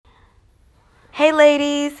Hey,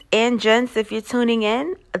 ladies and gents, if you're tuning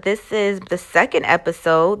in, this is the second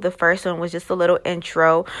episode. The first one was just a little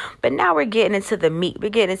intro, but now we're getting into the meat. We're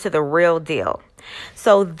getting into the real deal.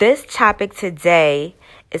 So this topic today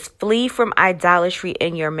is flee from idolatry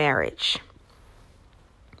in your marriage.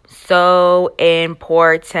 So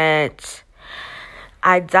important.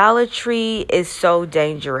 Idolatry is so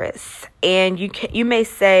dangerous. And you may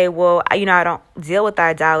say, well, I don't deal with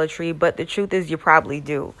idolatry, but the truth is you probably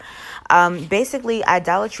do. Basically,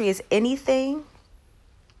 idolatry is anything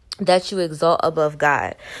that you exalt above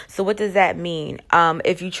God. So what does that mean?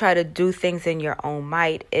 If you try to do things in your own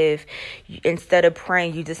might, if instead of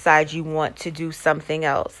praying, you decide you want to do something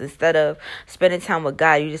else, instead of spending time with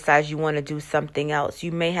God, you decide you want to do something else.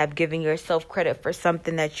 You may have given yourself credit for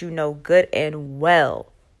something that you know good and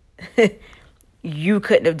well you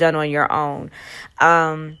couldn't have done on your own.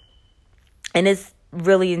 And it's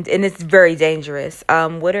very dangerous.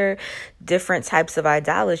 What are different types of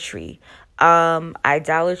idolatry?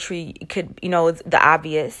 Idolatry could, the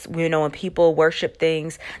obvious, when people worship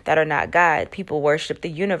things that are not God. People worship the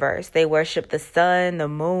universe. They worship the sun, the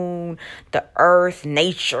moon, the earth,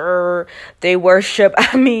 nature. They worship,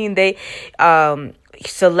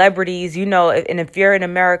 celebrities, and if you're in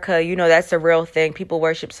America, that's a real thing. People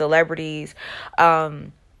worship celebrities.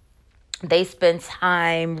 They spend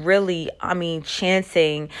time really,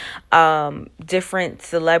 chancing different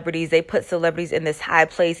celebrities. They put celebrities in this high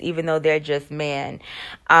place, even though they're just man.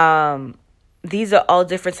 These are all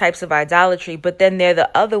different types of idolatry. But then there are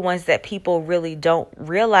the other ones that people really don't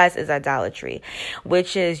realize is idolatry,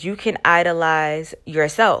 which is you can idolize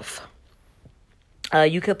yourself.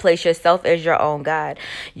 You could place yourself as your own God.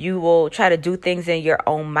 You will try to do things in your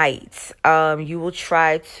own might. You will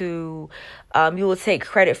take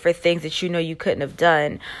credit for things that you couldn't have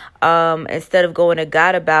done. Instead of going to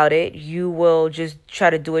God about it, you will just try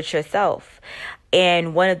to do it yourself.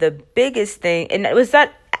 And one of the biggest things, and it was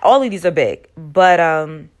not all of these are big, but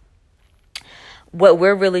what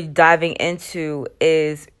we're really diving into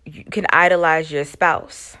is you can idolize your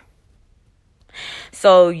spouse.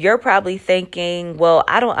 So you're probably thinking, well,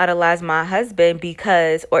 I don't idolize my husband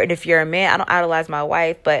because, or if you're a man, I don't idolize my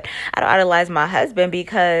wife, but I don't idolize my husband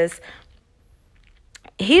because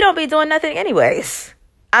he don't be doing nothing anyways.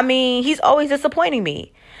 He's always disappointing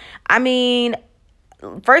me.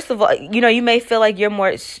 First of all, you may feel like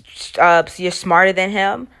you're smarter than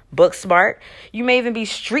him, book smart. You may even be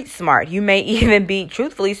street smart. You may even be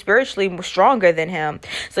truthfully, spiritually stronger than him.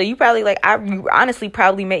 So you probably you honestly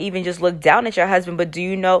probably may even just look down at your husband, but do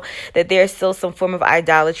you know that there's still some form of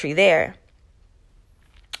idolatry there?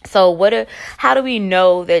 So how do we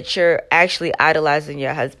know that you're actually idolizing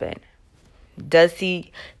your husband? Does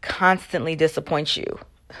he constantly disappoint you?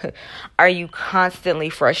 Are you constantly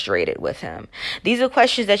frustrated with him? These are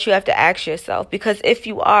questions that you have to ask yourself, because if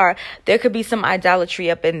you are, there could be some idolatry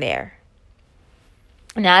up in there.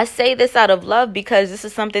 Now, I say this out of love because this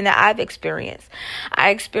is something that I've experienced.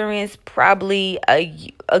 I experienced probably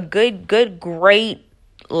a great,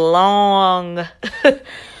 long,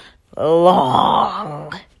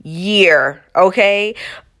 long year, okay,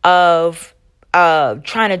 of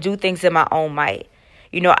trying to do things in my own might.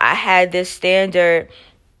 I had this standard,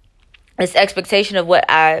 this expectation of what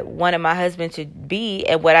I wanted my husband to be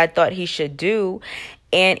and what I thought he should do.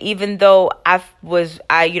 And even though I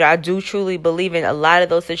do truly believe in a lot of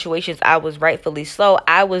those situations, I was rightfully so.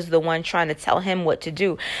 I was the one trying to tell him what to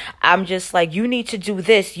do. I'm just like, you need to do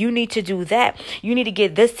this. You need to do that. You need to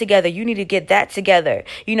get this together. You need to get that together.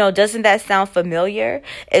 Doesn't that sound familiar?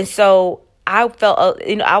 And so I felt,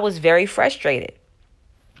 I was very frustrated.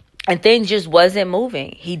 And things just wasn't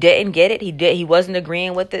moving. He didn't get it. He wasn't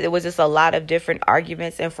agreeing with it. There was just a lot of different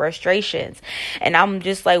arguments and frustrations. And I'm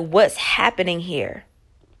just like, what's happening here?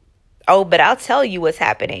 Oh, but I'll tell you what's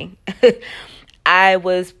happening. I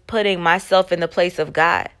was putting myself in the place of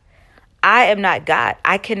God. I am not God.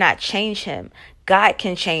 I cannot change him. God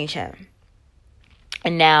can change him.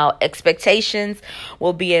 And now expectations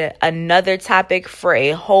will be another topic for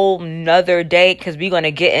a whole nother day, because we're going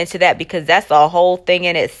to get into that, because that's a whole thing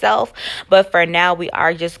in itself. But for now, we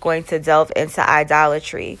are just going to delve into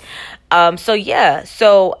idolatry.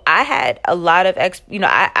 So I had a lot of,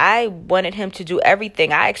 I wanted him to do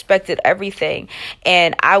everything. I expected everything,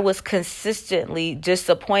 and I was consistently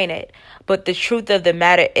disappointed. But the truth of the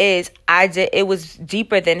matter is, it was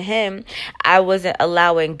deeper than him. I wasn't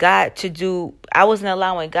allowing God to do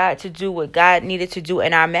what God needed to do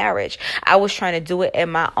in our marriage. I was trying to do it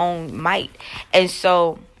in my own might. And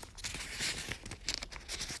so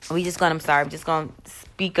I'm just going to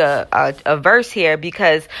speak a verse here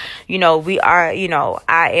because, we are,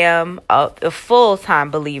 I am a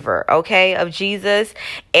full-time believer, okay, of Jesus.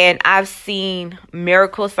 And I've seen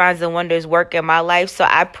miracle signs and wonders work in my life. So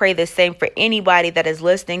I pray the same for anybody that is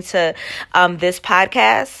listening to this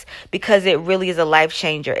podcast, because it really is a life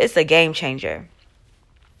changer. It's a game changer.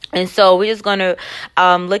 And so we're just going to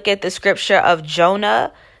look at the scripture of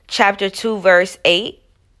Jonah chapter 2, verse 8.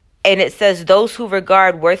 And it says, those who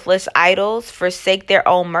regard worthless idols forsake their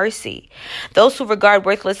own mercy. Those who regard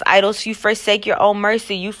worthless idols, you forsake your own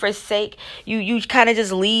mercy. You forsake, you kind of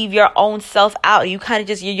just leave your own self out. You kind of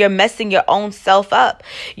just, you're messing your own self up.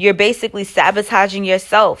 You're basically sabotaging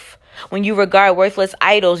yourself. When you regard worthless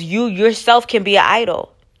idols, you yourself can be an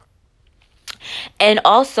idol. And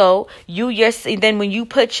also, then when you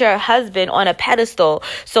put your husband on a pedestal,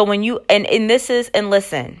 so when you, and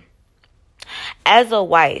listen, as a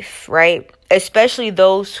wife, right, especially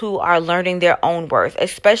those who are learning their own worth,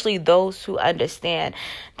 especially those who understand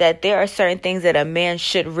that there are certain things that a man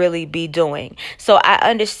should really be doing. So I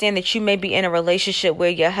understand that you may be in a relationship where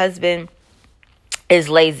your husband is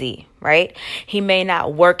lazy, right? He may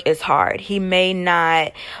not work as hard. He may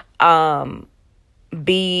not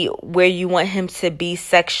be where you want him to be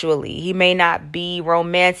sexually. He may not be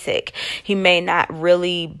romantic. He may not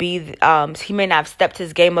really be, he may not have stepped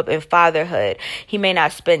his game up in fatherhood. He may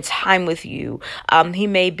not spend time with you. He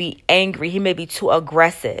may be angry. He may be too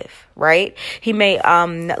aggressive, right? He may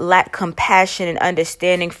lack compassion and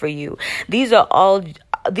understanding for you. These are all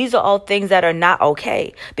things that are not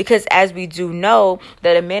okay, because as we do know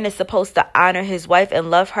that a man is supposed to honor his wife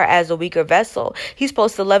and love her as a weaker vessel. He's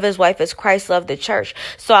supposed to love his wife as Christ loved the church.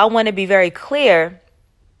 So I want to be very clear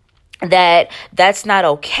that that's not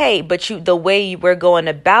okay, but the way we're going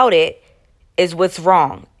about it is what's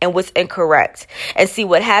wrong and what's incorrect. And see,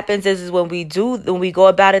 what happens is when we go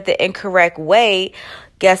about it the incorrect way,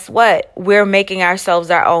 guess what? We're making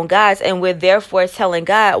ourselves our own gods, and we're therefore telling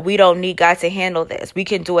God we don't need God to handle this. We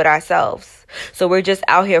can do it ourselves. So we're just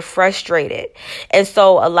out here frustrated. And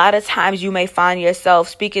so a lot of times you may find yourself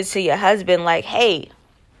speaking to your husband like, hey,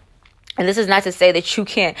 and this is not to say that you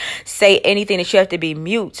can't say anything, that you have to be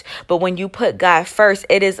mute. But when you put God first,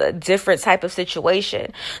 it is a different type of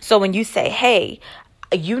situation. So when you say, hey,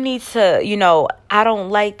 you need to, I don't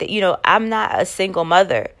like that, I'm not a single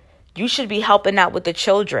mother. You should be helping out with the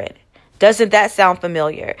children. Doesn't that sound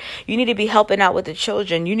familiar? You need to be helping out with the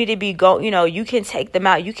children. You need to be you can take them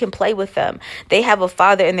out. You can play with them. They have a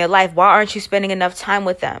father in their life. Why aren't you spending enough time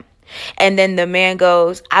with them? And then the man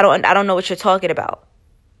goes, I don't know what you're talking about.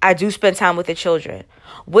 I do spend time with the children.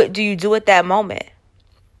 What do you do at that moment?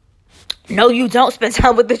 No, you don't spend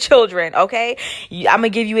time with the children, okay? I'm going to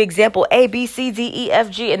give you example A, B, C, D, E, F,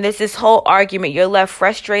 G, and this whole argument. You're left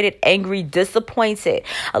frustrated, angry, disappointed.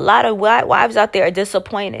 A lot of wives out there are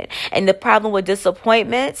disappointed. And the problem with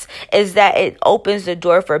disappointments is that it opens the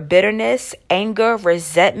door for bitterness, anger,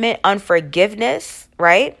 resentment, unforgiveness,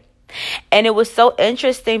 right? And it was so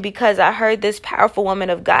interesting because I heard this powerful woman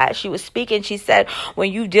of God. She was speaking. She said,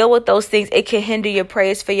 when you deal with those things, it can hinder your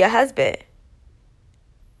prayers for your husband.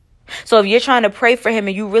 So if you're trying to pray for him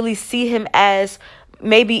and you really see him as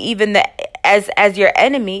maybe even as your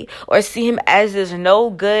enemy, or see him as this no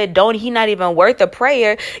good, he not even worth a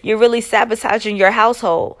prayer, you're really sabotaging your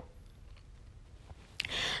household.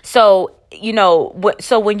 So,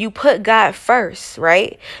 so when you put God first,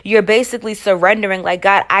 right, you're basically surrendering like,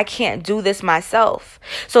 God, I can't do this myself.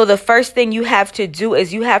 So the first thing you have to do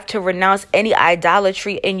is you have to renounce any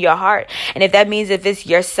idolatry in your heart. And if that means if it's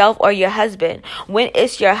yourself or your husband, when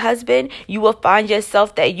it's your husband, you will find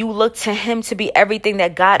yourself that you look to him to be everything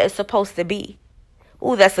that God is supposed to be.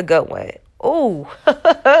 Ooh, that's a good one. Ooh.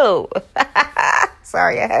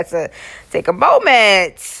 Sorry, I had to take a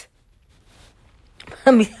moment.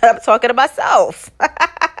 I'm talking to myself.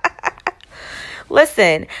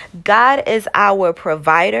 Listen, God is our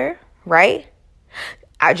provider, right?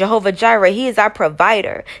 Our Jehovah Jireh, he is our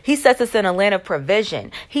provider. He sets us in a land of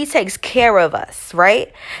provision. He takes care of us,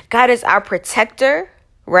 right? God is our protector,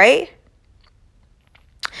 right?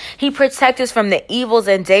 He protects us from the evils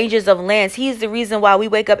and dangers of lands. He is the reason why we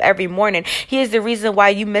wake up every morning. He is the reason why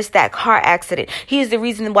you missed that car accident. He is the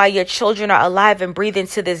reason why your children are alive and breathing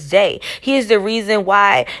to this day. He is the reason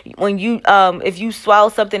why when you, if you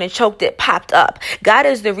swallowed something and choked, it popped up. God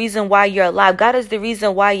is the reason why you're alive. God is the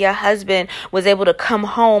reason why your husband was able to come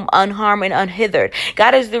home unharmed and unhindered.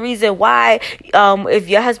 God is the reason why, if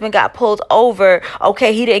your husband got pulled over,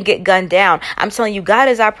 okay, he didn't get gunned down. I'm telling you, God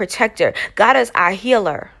is our protector. God is our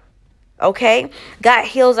healer. Okay, God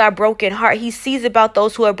heals our broken heart. He sees about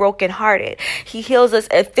those who are brokenhearted. He heals us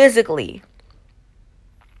physically.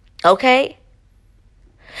 Okay,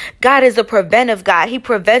 God is a preventive God. He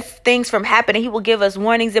prevents things from happening. He will give us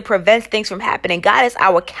warnings. It prevents things from happening. God is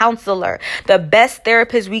our counselor, the best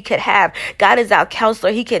therapist we could have. God is our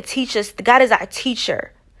counselor. He can teach us. God is our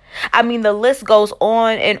teacher. I mean, the list goes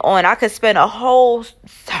on and on. I could spend I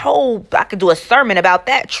could do a sermon about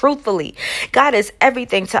that, truthfully. God is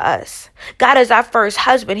everything to us. God is our first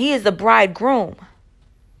husband. He is the bridegroom.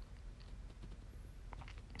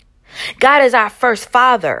 God is our first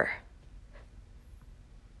father.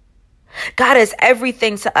 God is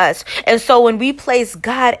everything to us. And so when we place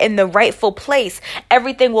God in the rightful place,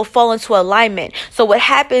 everything will fall into alignment. So what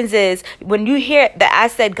happens is when you hear that I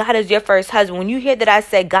said God is your first husband, when you hear that I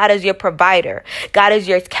said God is your provider, God is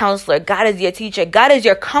your counselor, God is your teacher, God is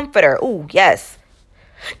your comforter. Ooh, yes.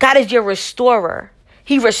 God is your restorer.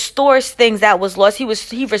 He restores things that was lost. He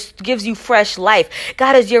gives you fresh life.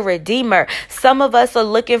 God is your redeemer. Some of us are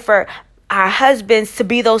looking for our husbands to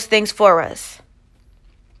be those things for us.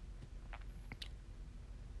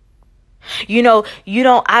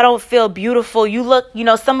 I don't feel beautiful.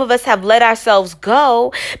 Some of us have let ourselves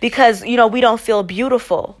go because, we don't feel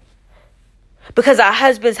beautiful. Because our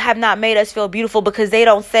husbands have not made us feel beautiful, because they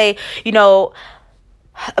don't say,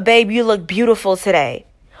 babe, you look beautiful today.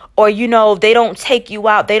 Or, they don't take you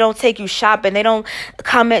out. They don't take you shopping. They don't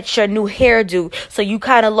comment your new hairdo. So you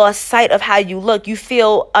kind of lost sight of how you look. You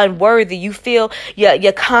feel unworthy. You feel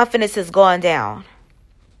your confidence has gone down.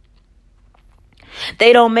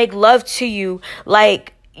 They don't make love to you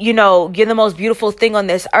like, you're the most beautiful thing on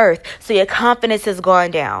this earth. So your confidence has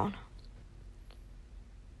gone down.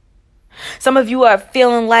 Some of you are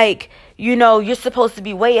feeling like, you're supposed to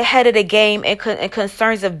be way ahead of the game in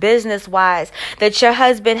concerns of business wise, that your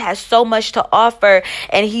husband has so much to offer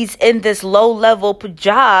and he's in this low level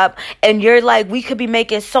job and you're like, we could be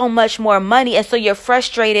making so much more money. And so you're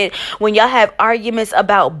frustrated when y'all have arguments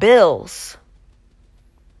about bills.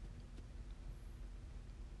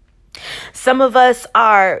 Some of us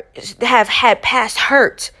have had past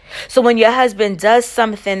hurt. So when your husband does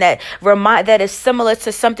something that is similar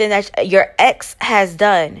to something that your ex has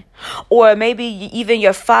done, or maybe even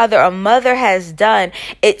your father or mother has done,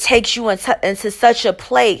 it takes you into such a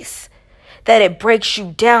place that it breaks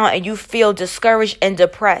you down and you feel discouraged and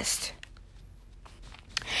depressed.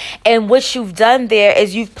 And what you've done there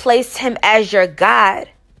is you've placed him as your God.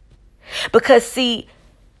 Because see,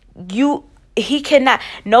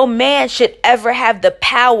 no man should ever have the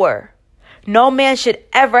power. No man should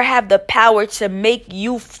ever have the power to make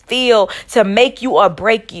you or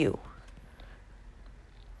break you.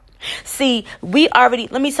 See,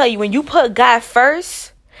 let me tell you, when you put God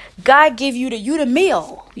first, God give you the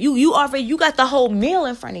meal. You got the whole meal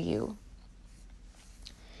in front of you.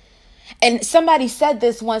 And somebody said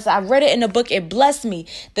this once, I read it in a book, it blessed me.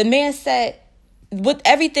 The man said, with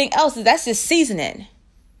everything else, that's just seasoning.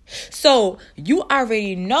 So you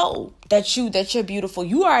already know that you're beautiful.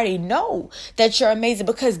 You already know that you're amazing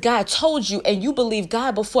because God told you and you believe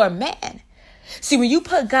God before man. See, when you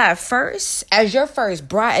put God first as your first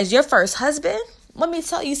bride, as your first husband, let me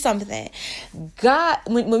tell you something. God,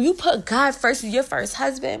 when you put God first as your first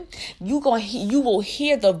husband, you will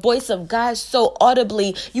hear the voice of God so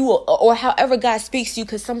audibly. Or however God speaks to you,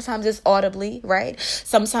 because sometimes it's audibly, right?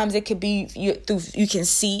 Sometimes it could be you can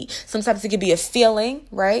see. Sometimes it could be a feeling,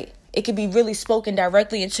 right? It could be really spoken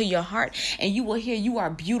directly into your heart, and you will hear you are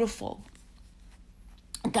beautiful.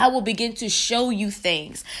 God will begin to show you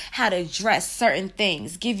things, how to dress certain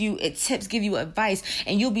things, give you tips, give you advice,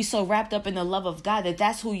 and you'll be so wrapped up in the love of God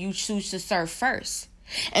that's who you choose to serve first.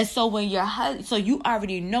 And so when so you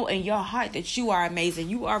already know in your heart that you are amazing.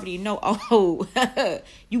 You already know,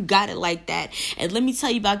 you got it like that. And let me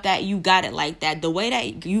tell you about that. You got it like that. The way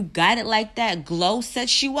that you got it like that, glow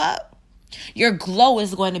sets you up. Your glow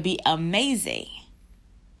is going to be amazing.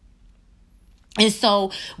 And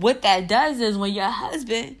so what that does is when your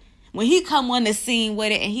husband, when he come on the scene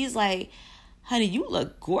with it and he's like, honey, you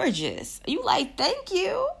look gorgeous. You like, thank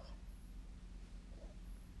you.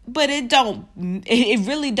 But it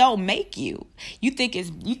really don't make you. You think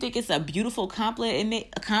it's a beautiful compliment.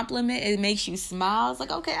 It makes you smile. It's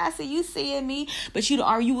like, okay, I see you seeing me, but you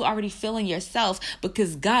already feeling yourself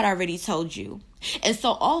because God already told you. And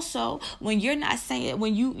so also when you're not saying,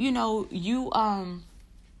 when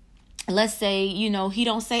let's say, he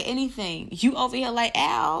don't say anything. You over here like,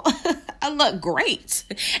 Al, I look great.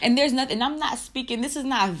 And there's nothing, I'm not speaking, this is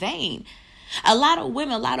not vain. A lot of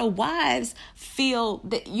women, a lot of wives feel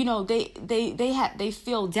that, they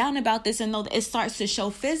feel down about this and know that it starts to show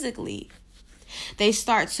physically. They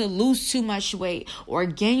start to lose too much weight or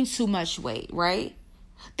gain too much weight, right?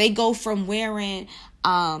 They go from wearing,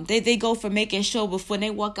 they go from making sure before they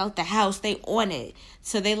walk out the house, they on it.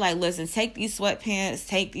 So they like, listen, take these sweatpants,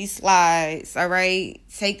 take these slides, all right?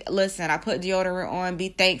 Listen, I put deodorant on, be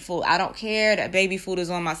thankful. I don't care that baby food is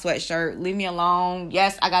on my sweatshirt. Leave me alone.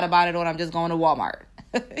 Yes, I got to buy it on. I'm just going to Walmart.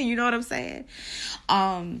 You know what I'm saying?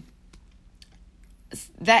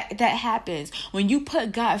 That happens. When you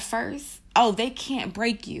put God first, they can't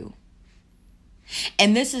break you.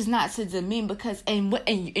 And this is not to demean because, and let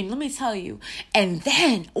me tell you, and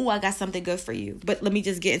then, I got something good for you. But let me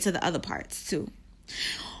just get into the other parts too.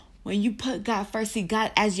 When you put God first, see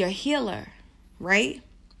God as your healer, right?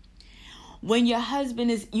 When your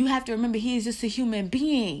husband you have to remember he is just a human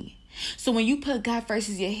being. So when you put God first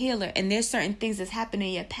as your healer and there's certain things that's happened in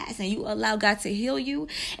your past and you allow God to heal you,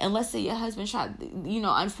 and let's say your husband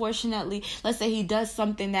unfortunately, let's say he does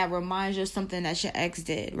something that reminds you of something that your ex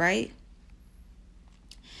did, right?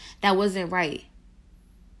 That wasn't right.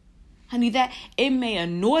 Honey, that it may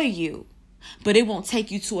annoy you, but it won't take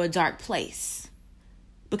you to a dark place.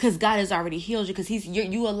 Because God has already healed you, because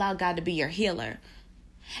you allow God to be your healer.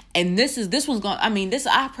 And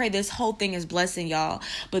I pray this whole thing is blessing y'all,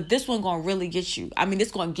 but this one gonna really get you.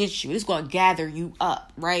 It's gonna get you. It's gonna gather you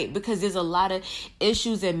up, right? Because there's a lot of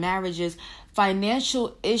issues in marriages,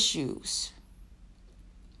 financial issues.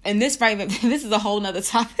 And this is a whole nother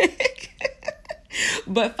topic.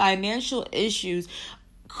 But financial issues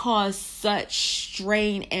cause such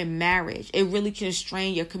strain in marriage. It really can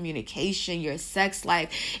strain your communication, your sex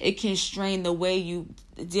life. It can strain the way you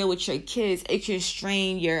deal with your kids. It can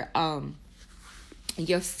strain your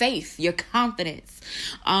faith, your confidence.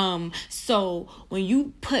 So when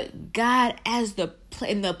you put God as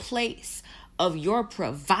in the place of your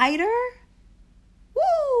provider,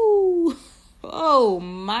 woo! Oh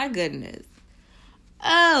my goodness.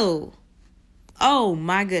 Oh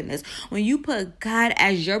my goodness. When you put God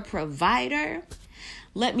as your provider,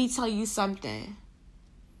 let me tell you something.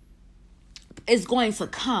 It's going to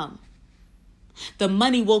come. The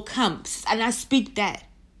money will come. And I speak that.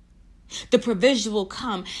 The provision will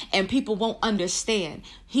come and people won't understand.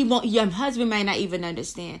 Your husband might not even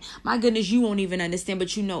understand. My goodness, you won't even understand,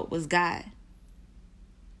 but you know it was God.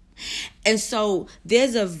 And so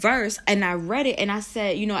there's a verse, and I read it and I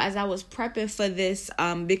said, as I was prepping for this,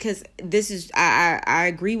 because this is, I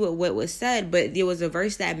agree with what was said, but there was a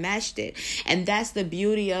verse that matched it. And that's the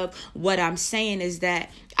beauty of what I'm saying, is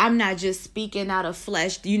that I'm not just speaking out of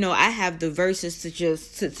flesh. I have the verses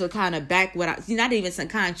to kind of back not even some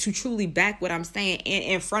kind, to truly back what I'm saying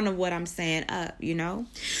in front of what I'm saying up,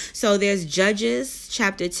 So there's Judges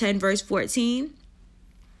chapter 10, verse 14.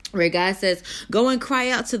 Where God says, go and cry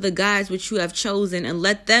out to the gods which you have chosen and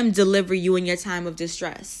let them deliver you in your time of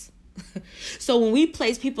distress. So when we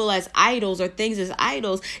place people as idols or things as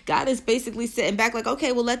idols, God is basically sitting back like,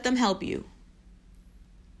 okay, well, let them help you.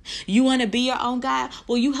 You want to be your own God?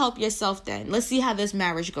 Well, you help yourself then. Let's see how this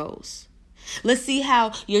marriage goes. Let's see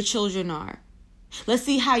how your children are. Let's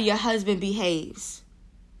see how your husband behaves.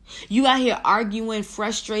 You out here arguing,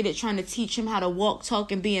 frustrated, trying to teach him how to walk,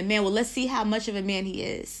 talk, and be a man. Well, let's see how much of a man he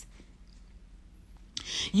is.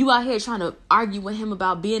 You out here trying to argue with him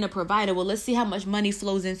about being a provider. Well, let's see how much money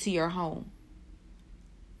flows into your home.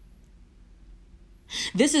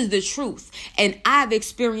 This is the truth. And I've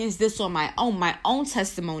experienced this on my own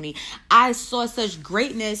testimony. I saw such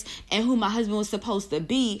greatness in who my husband was supposed to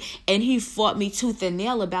be, and he fought me tooth and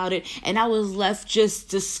nail about it, and I was left just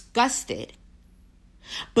disgusted.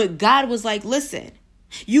 But God was like, listen,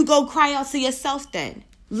 you go cry out to yourself then.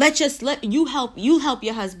 Let you help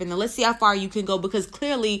your husband, and let's see how far you can go, because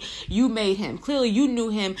clearly you made him. Clearly you knew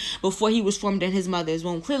him before he was formed in his mother's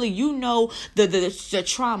womb. Clearly you know the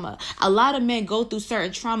trauma. A lot of men go through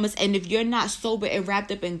certain traumas, and if you're not sober and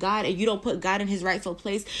wrapped up in God and you don't put God in his rightful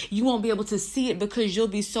place, you won't be able to see it, because you'll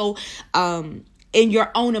be so in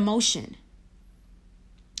your own emotion.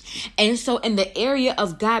 And so in the area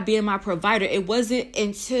of God being my provider, it wasn't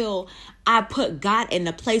until I put God in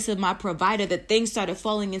the place of my provider that things started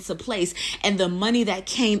falling into place. And the money that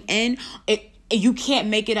came in, you can't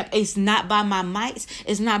make it up. It's not by my might.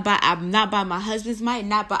 It's not by my husband's might,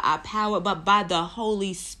 not by our power, but by the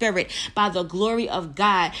Holy Spirit, by the glory of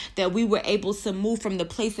God, that we were able to move from the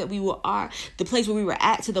place that the place where we were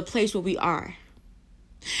at, to the place where we are.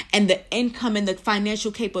 And the income and the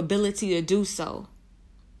financial capability to do so.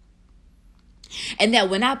 And that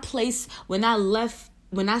when I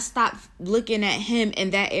stopped looking at him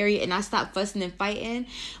in that area and I stopped fussing and fighting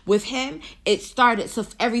with him, it started, so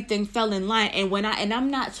everything fell in line. And I'm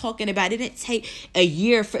not talking about, it didn't take a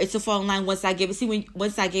year for it to fall in line once I gave it.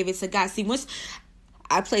 Once I gave it to God. Once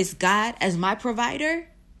I placed God as my provider,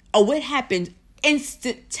 what happened?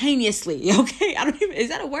 instantaneously. Okay, is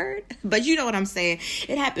that a word? But you know what I'm saying.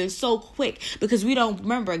 It happens so quick because we don't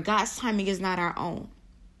remember God's timing is not our own.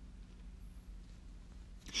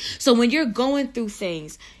 So when you're going through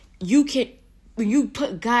things, when you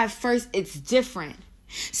put God first, it's different.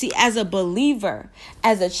 See, as a believer,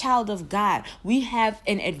 as a child of God, we have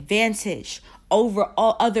an advantage over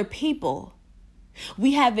all other people.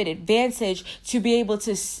 We have an advantage to be able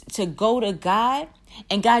to go to God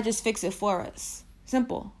and God just fix it for us.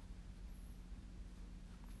 Simple.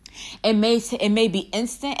 It may be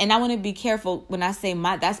instant, and I want to be careful when I say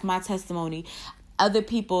that's my testimony. Other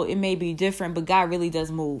people, it may be different, but God really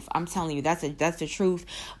does move. I'm telling you, that's the truth.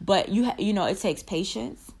 But you know, it takes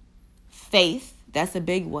patience, faith. That's a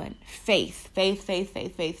big one. Faith.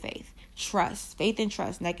 Trust. Faith and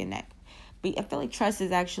trust, neck and neck. I feel like trust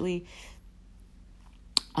is actually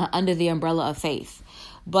under the umbrella of faith.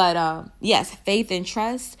 But yes, faith and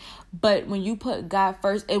trust. But when you put God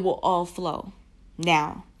first, it will all flow.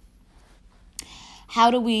 Now,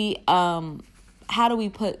 how do we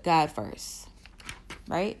put God first?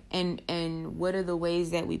 Right? And what are the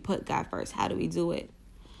ways that we put God first? How do we do it?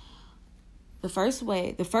 The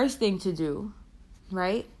first thing to do,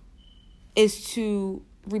 right, is to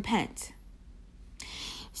repent.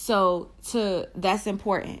 So that's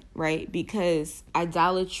important, right? Because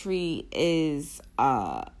idolatry is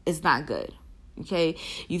not good. Okay,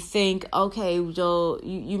 you think, okay, Joel,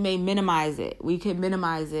 you may minimize it. We could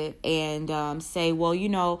minimize it and say, well, you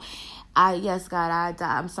know, yes, God,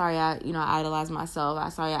 I'm sorry. I idolized myself. I'm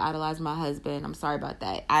sorry, I idolized my husband. I'm sorry about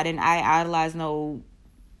that. I idolized no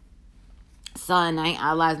sun. I ain't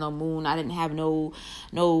idolized no moon. I didn't have no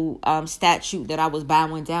statue that I was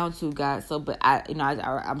bowing down to, God. So, but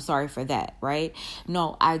I'm sorry for that, right?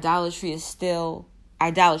 No, idolatry is still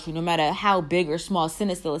idolatry. No matter how big or small, sin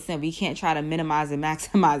is still a sin. We can't try to minimize and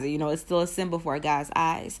maximize it. You know, it's still a sin before God's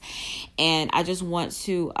eyes. And I just want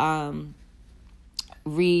to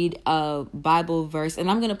read a Bible verse, and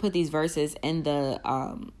I'm going to put these verses in the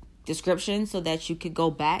description so that you could go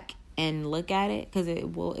back and look at it, because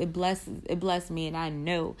it bless me, and I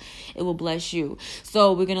know it will bless you.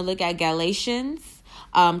 So we're going to look at Galatians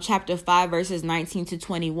chapter 5 verses 19 to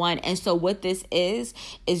 21. And so what this is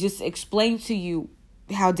just explain to you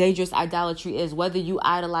how dangerous idolatry is, whether you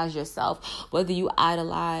idolize yourself, whether you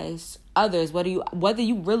idolize others, whether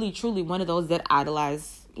you really truly one of those that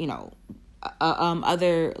idolize,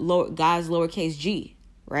 other guys lowercase g,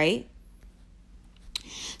 right?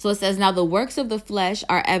 So it says, now the works of the flesh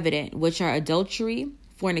are evident, which are adultery,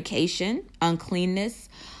 fornication, uncleanness,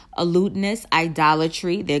 lewdness,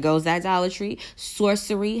 idolatry. There goes idolatry.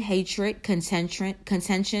 Sorcery, hatred,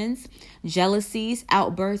 contentions, jealousies,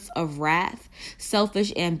 outbursts of wrath,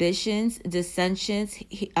 selfish ambitions, dissensions,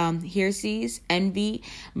 heresies, envy,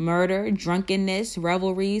 murder, drunkenness,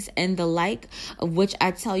 revelries, and the like, of which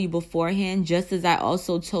I tell you beforehand, just as I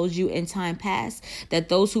also told you in time past, that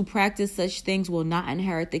those who practice such things will not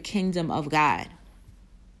inherit the kingdom of God.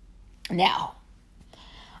 Now,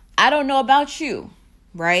 I don't know about you,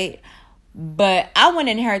 right? But I want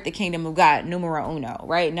to inherit the kingdom of God, numero uno,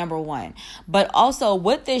 right? Number one. But also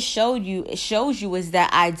what this shows you is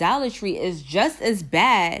that idolatry is just as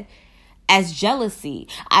bad as jealousy.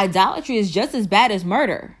 Idolatry is just as bad as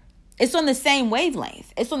murder. It's on the same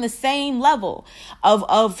wavelength. It's on the same level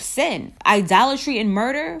of sin. Idolatry and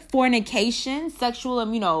murder, fornication,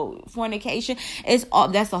 sexual, fornication,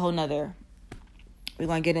 that's a whole nother. We're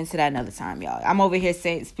going to get into that another time, y'all. I'm over here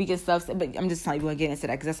speaking stuff, but I'm just telling you, we're going to get into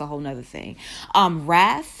that because that's a whole nother thing.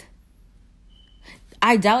 Wrath.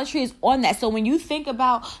 Idolatry is on that. So when you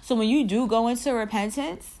do go into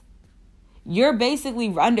repentance, you're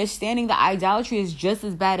basically understanding that idolatry is just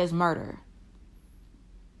as bad as murder.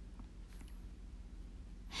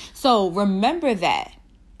 So remember that,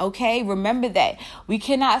 okay? Remember that. We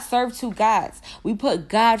cannot serve two gods. We put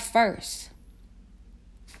God first.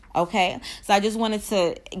 Okay, so I just wanted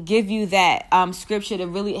to give you that scripture to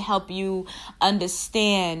really help you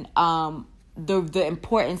understand the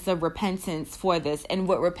importance of repentance for this. And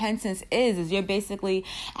what repentance is you're basically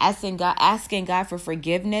asking God for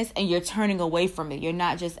forgiveness, and you're turning away from it. You're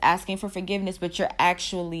not just asking for forgiveness, but you're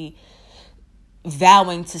actually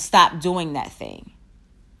vowing to stop doing that thing.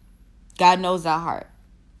 God knows our heart.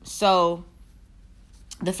 So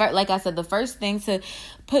like I said, the first thing to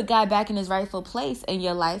put God back in his rightful place in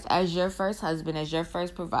your life as your first husband, as your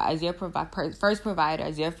first provider,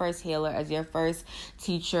 as your first healer, as your first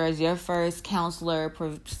teacher, as your first counselor,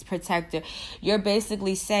 protector. You're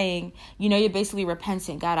basically saying, you're basically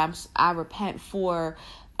repenting. God, I repent for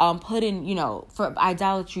putting, for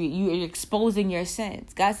idolatry, you're exposing your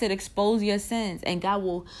sins. God said, expose your sins, and God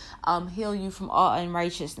will heal you from all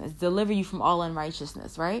unrighteousness, deliver you from all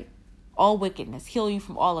unrighteousness, right? All wickedness, heal you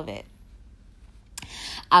from all of it.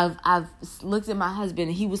 I've looked at my husband,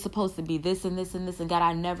 and he was supposed to be this and this and this, and God,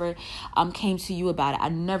 I never came to you about it. I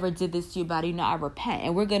never did this to you about it. I repent.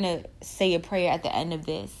 And we're gonna say a prayer at the end of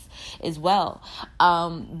this as well.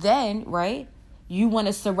 Then, right, you want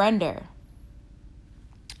to surrender.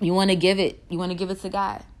 You want to give it. You want to give it to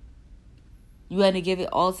God. You want to give it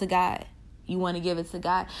all to God. You want to give it to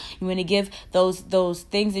God. You want to give those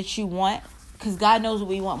things that you want, because God knows what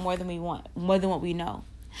we want more than what we know.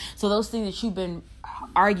 So those things that you've been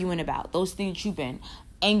arguing about, those things that you've been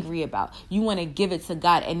angry about, you want to give it to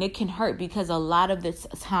God. And it can hurt, because a lot of the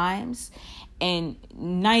times, and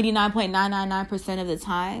 99.999% of the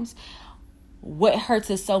times, what hurts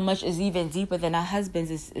us so much is even deeper than our husbands.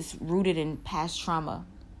 Is rooted in past trauma.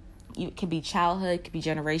 It could be childhood, it could be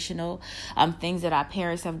generational, things that our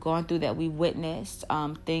parents have gone through that we witnessed,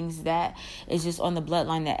 things that is just on the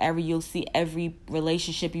bloodline that you'll see every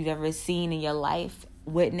relationship you've ever seen in your life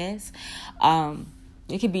witness.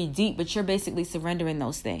 It could be deep, but you're basically surrendering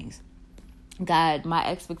those things. God, my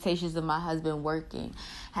expectations of my husband working,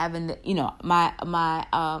 having the,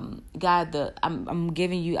 God, I'm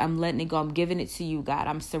giving you, I'm letting it go. I'm giving it to you, God.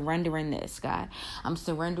 I'm surrendering this, God. I'm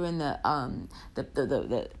surrendering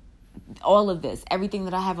the all of this, everything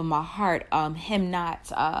that I have in my heart. Him not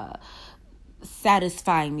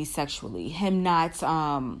satisfying me sexually, him not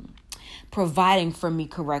providing for me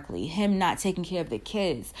correctly, him not taking care of the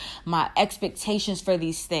kids, my expectations for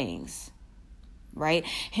these things, right?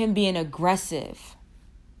 Him being aggressive.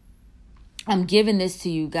 I'm giving this to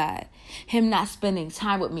you, God. Him not spending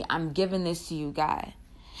time with me. I'm giving this to you, God.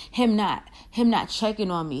 Him not checking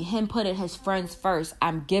on me. Him putting his friends first.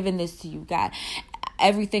 I'm giving this to you, God.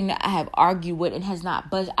 Everything that I have argued with and has not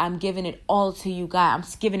budged, I'm giving it all to you, God. I'm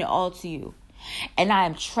giving it all to you. And I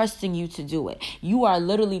am trusting you to do it. You are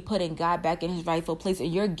literally putting God back in his rightful place.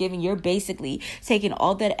 And you're basically taking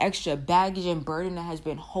all that extra baggage and burden that has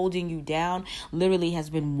been holding you down, literally has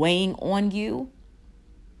been weighing on you.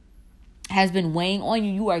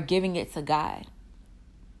 You are giving it to God.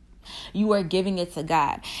 You are giving it to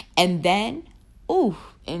God. And then,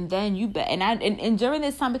 you bet. And during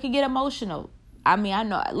this time, it can get emotional. I mean, I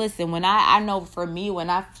know, listen, I know for me, when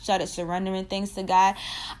I started surrendering things to God,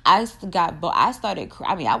 I was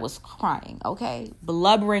crying, okay?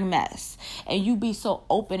 Blubbering mess. And you be so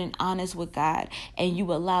open and honest with God, and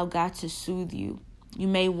you allow God to soothe you. You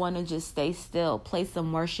may want to just stay still, play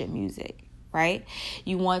some worship music, right?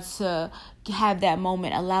 You want to have that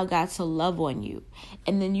moment, allow God to love on you.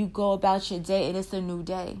 And then you go about your day, and it's a new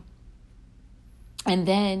day. And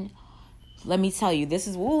then, let me tell you, this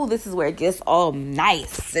is where it gets all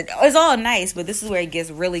nice. It's all nice, but this is where it gets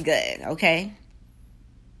really good, okay?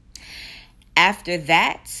 After you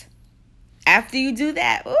do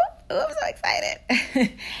that, I'm so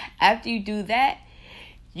excited. After you do that,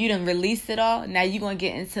 you done release it all. Now you're going to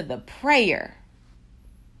get into the prayer.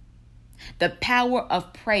 The power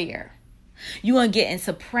of prayer. You're going to get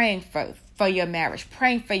into praying for your marriage,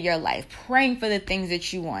 praying for your life, praying for the things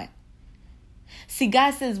that you want. See,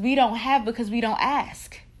 God says we don't have because we don't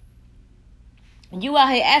ask. You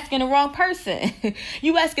out here asking the wrong person.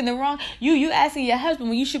 You asking your husband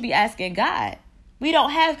when you should be asking God. We don't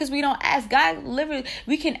have because we don't ask. God, literally,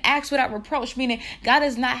 we can ask without reproach. Meaning, God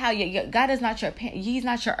is not God is not your parent. He's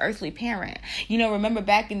not your earthly parent. Remember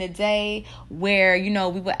back in the day where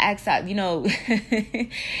we would ask our, we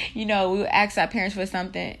would ask our parents for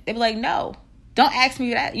something. They'd be like, no. Don't ask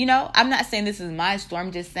me that. I'm not saying this is my story.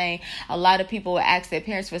 I'm just saying a lot of people would ask their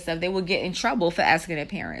parents for stuff. They would get in trouble for asking their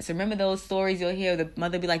parents. Remember those stories you'll hear? The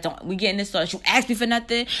mother be like, "Don't we get in this story? You ask me for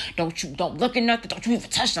nothing. Don't look at nothing. Don't you even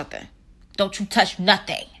touch nothing. Don't you touch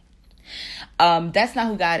nothing." That's not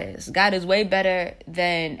who God is. God is way better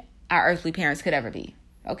than our earthly parents could ever be.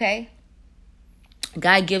 Okay?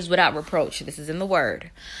 God gives without reproach. This is in the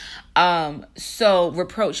word. So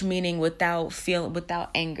reproach meaning without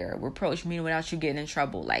anger. Reproach meaning without you getting in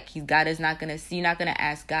trouble. Like God is not gonna see. You're not gonna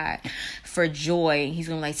ask God for joy. He's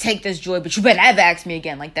gonna take this joy, but you better never ask me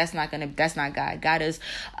again. Like that's not God. God is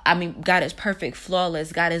perfect,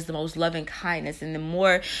 flawless. God is the most loving kindness. And the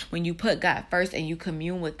more when you put God first and you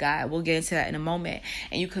commune with God, we'll get into that in a moment.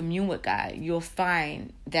 And you commune with God, you'll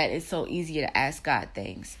find that it's so easier to ask God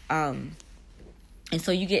things. And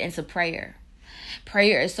so you get into prayer.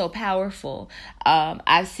 Prayer is so powerful.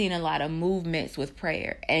 I've seen a lot of movements with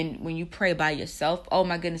prayer. And when you pray by yourself, oh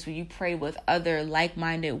my goodness, when you pray with other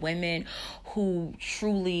like-minded women who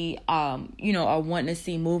truly, are wanting to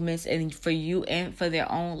see movements and for you and for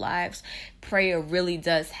their own lives, prayer really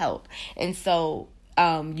does help. And so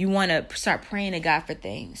you want to start praying to God for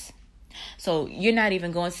things. So you're not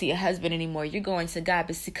even going to see a husband anymore. You're going to God,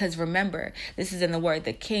 because remember, this is in the word,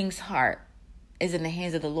 the king's heart is in the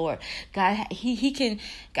hands of the Lord. God, he can,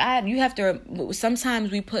 God, you have to,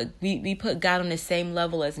 sometimes we put God on the same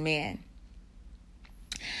level as man.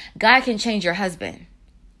 God can change your husband.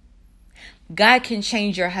 God can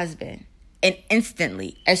change your husband, and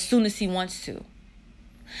instantly, as soon as he wants to.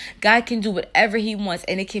 God can do whatever he wants,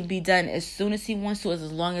 and it can be done as soon as he wants to,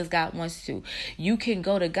 as long as God wants to. You can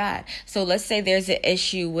go to God. So let's say there's an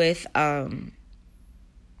issue with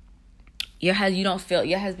you don't feel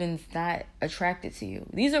your husband's not attracted to you.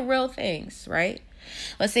 These are real things, right?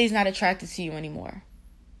 Let's say he's not attracted to you anymore.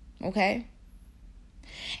 Okay?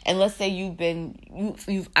 And let's say you've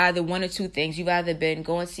either one or two things. You've either been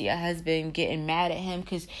going to your husband, getting mad at him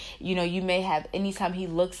because, you may have, anytime he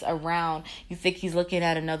looks around, you think he's looking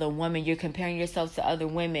at another woman. You're comparing yourself to other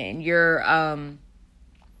women. You're,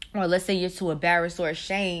 or let's say you're too embarrassed or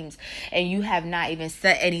ashamed and you have not even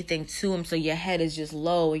said anything to him. So your head is just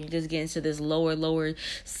low and you just get into this lower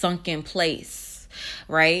sunken place,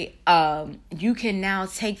 right? You can now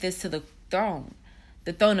take this to the throne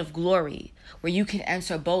of glory, where you can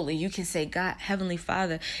enter boldly. You can say, God, Heavenly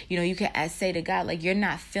Father, you can say to God, like, you're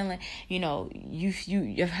not feeling,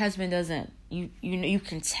 your husband doesn't, you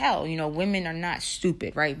can tell, women are not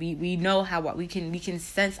stupid, right? We know how we can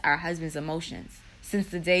sense our husband's emotions since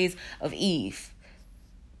the days of Eve.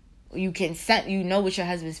 You can sense, what your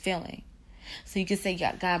husband's feeling. So you can say,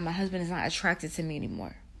 God, my husband is not attracted to me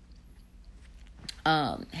anymore.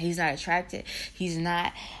 He's not attracted. He's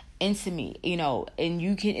not into me,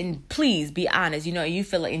 and please be honest, you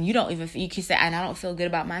feel like, and you can say, and I don't feel good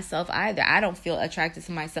about myself either. I don't feel attracted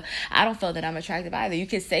to myself. I don't feel that I'm attractive either. You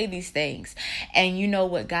can say these things, and you know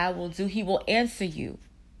what God will do? He will answer you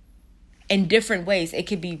in different ways. It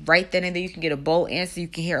could be right then and there. You can get a bold answer. You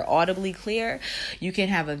can hear audibly clear. You can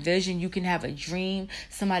have a vision. You can have a dream.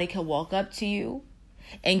 Somebody can walk up to you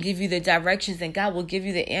and give you the directions, and God will give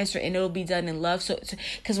you the answer, and it'll be done in love. So,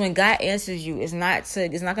 because when God answers you, it's not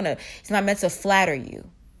meant to flatter you.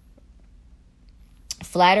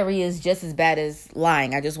 Flattery is just as bad as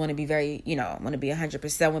lying. I just want to be very, I want to be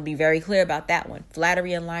 100%. I want to be very clear about that one.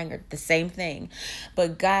 Flattery and lying are the same thing,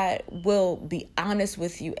 but God will be honest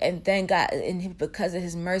with you, and then God, and because of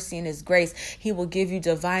His mercy and His grace, He will give you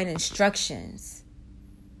divine instructions.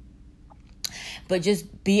 But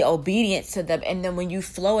just be obedient to them. And then when you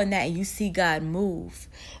flow in that and you see God move,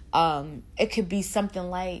 it could be something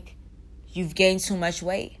like you've gained too much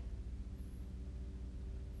weight.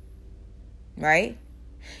 Right?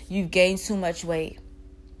 You've gained too much weight.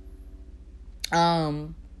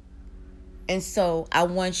 And so I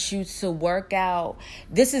want you to work out.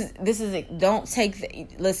 This is don't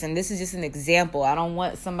take listen, this is just an example. I don't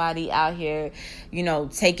want somebody out here,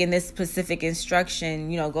 taking this specific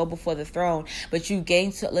instruction, go before the throne. But you've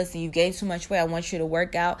gained too much weight. I want you to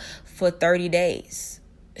work out for 30 days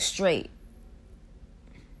straight.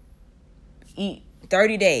 Eat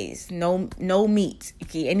 30 days, no meat.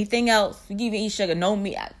 Anything else, you can even eat sugar, no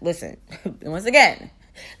meat. Listen, once again,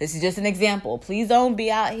 this is just an example. Please don't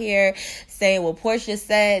be out here saying, well, Portia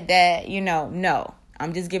said that, no.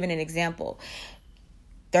 I'm just giving an example.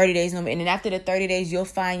 30 days, no meat. And then after the 30 days, you'll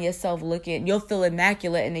find yourself you'll feel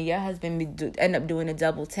immaculate, and then your husband end up doing a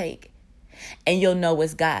double take. And you'll know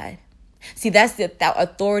it's God. See, that's the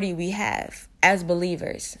authority we have as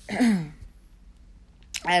believers.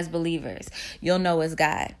 As believers, you'll know it's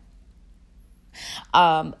God.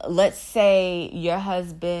 Let's say your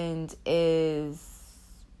husband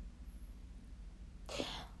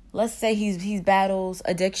let's say he battles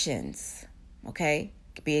addictions. Okay,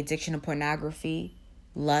 it could be addiction to pornography,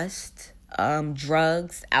 lust,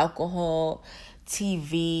 drugs, alcohol,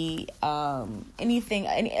 TV, anything,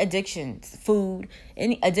 any addictions, food.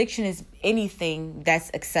 Any addiction is anything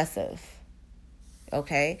that's excessive.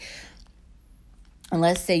 Okay. And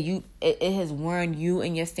let's say it has worn you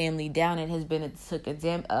and your family down. It has been a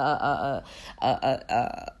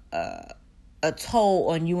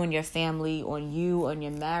toll on you and your family, on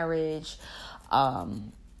your marriage,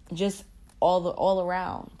 just all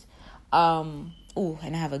around. And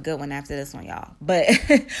I have a good one after this one, y'all. But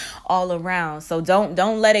all around. So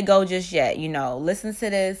don't let it go just yet. Listen to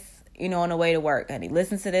this. On the way to work, honey.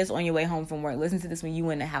 Listen to this on your way home from work. Listen to this when you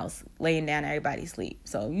in the house, laying down, everybody sleep.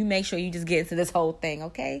 So you make sure you just get into this whole thing,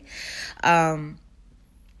 okay?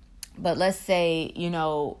 But let's say, these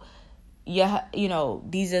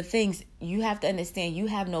are things you have to understand. You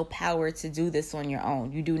have no power to do this on your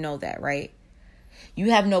own. You do know that, right?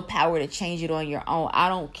 You have no power to change it on your own. I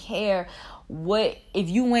don't care if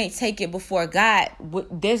you ain't take it before God,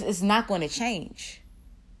 it's not going to change.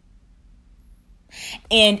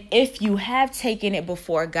 And if you have taken it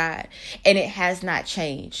before God and it has not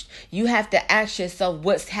changed, you have to ask yourself,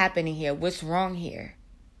 what's happening here? What's wrong here?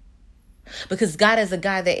 Because God is a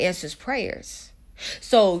God that answers prayers.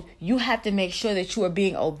 So you have to make sure that you are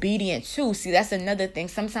being obedient too. See, that's another thing.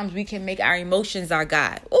 Sometimes we can make our emotions our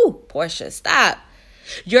God. Ooh, Portia, stop.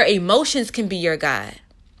 Your emotions can be your God.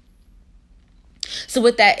 So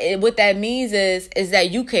what that means is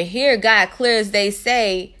that you can hear God clear as they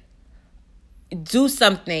say, do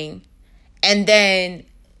something, and then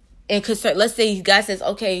let's say God says,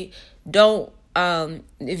 okay, don't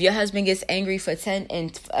if your husband gets angry for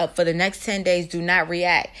the next 10 days, do not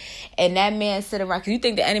react. And that man sitting around, because you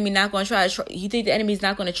think the enemy not going to try, you think the enemy's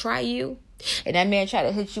not going to try you, and that man try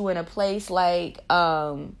to hit you in a place like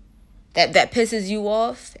that pisses you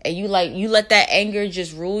off, and you let that anger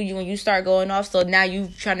just rule you, and you start going off. So now you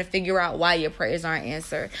trying to figure out why your prayers aren't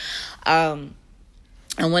answered.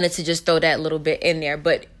 I wanted to just throw that little bit in there.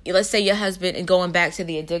 But let's say your husband, and going back to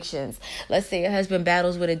the addictions, let's say your husband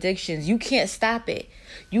battles with addictions. You can't stop it.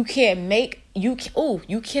 You cannot make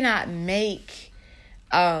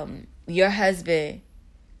your husband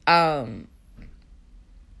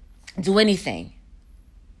do anything.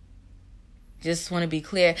 Just want to be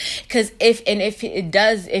clear, because if he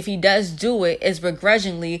does do it, it's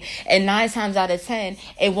begrudgingly, and 9 times out of 10,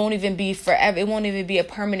 it won't even be forever. It won't even be a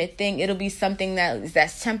permanent thing. It'll be something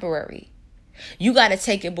that's temporary. You got to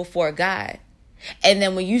take it before God. And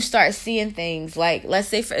then when you start seeing things like, let's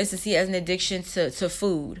say for instance, he has an addiction to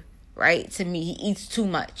food, right? To me, he eats too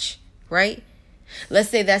much, right? Let's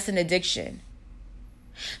say that's an addiction.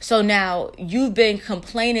 So now you've been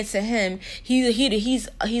complaining to him.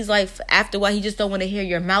 He's like, after a while, he just don't want to hear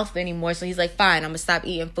your mouth anymore. So he's like, fine, I'm gonna stop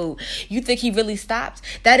eating food. You think he really stopped?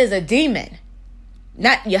 That is a demon,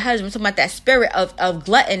 not your husband. I'm talking about that spirit of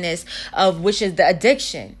gluttonous, of which is the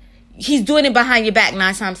addiction. He's doing it behind your back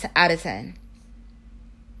 9 times out of 10.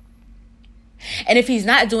 And if he's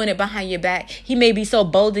not doing it behind your back, he may be so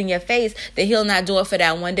bold in your face that he'll not do it for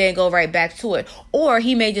that one day and go right back to it. Or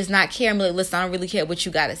he may just not care and be like, listen, I don't really care what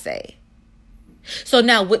you got to say. So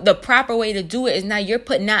now what the proper way to do it is now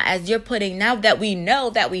that we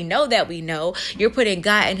know, you're putting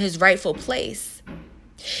God in his rightful place.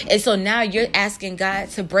 And so now you're asking God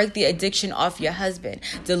to break the addiction off your husband,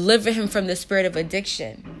 deliver him from the spirit of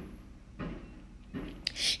addiction.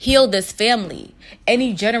 Heal this family.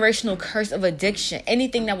 Any generational curse of addiction,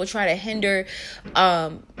 anything that would try to hinder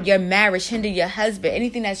your marriage, hinder your husband,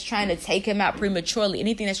 anything that's trying to take him out prematurely,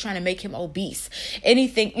 anything that's trying to make him obese,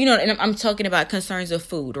 anything, and I'm talking about concerns of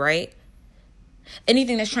food, right?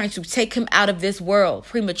 Anything that's trying to take him out of this world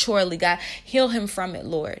prematurely, God, heal him from it,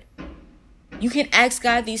 Lord. You can ask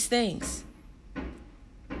God these things.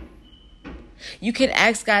 You can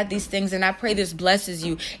ask God these things, and I pray this blesses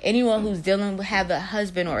you. Anyone who's dealing with, have a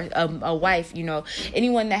husband or a wife,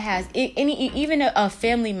 anyone that has even a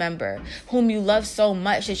family member whom you love so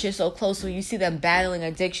much that you're so close, when you see them battling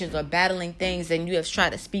addictions or battling things, and you have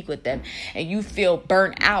tried to speak with them and you feel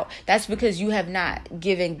burnt out, that's because you have not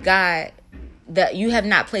given God you have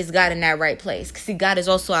not placed God in that right place. See, God is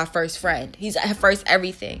also our first friend. He's our first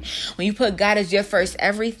everything. When you put God as your first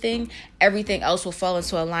everything else will fall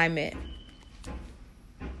into alignment.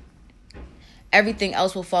 Everything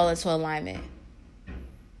else will fall into alignment.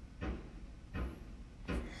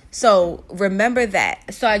 So remember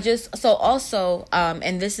that. So also,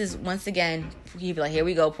 and this is once again, you'd be like, here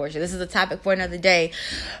we go, Portia. This is a topic for another day.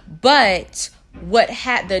 But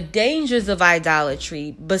the dangers of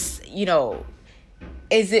idolatry,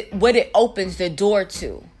 is it what it opens the door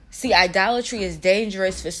to? See, idolatry is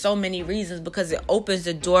dangerous for so many reasons, because it opens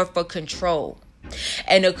the door for control.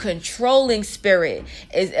 And a controlling spirit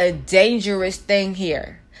is a dangerous thing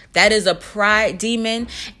here. That is a pride demon,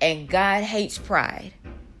 and God hates pride.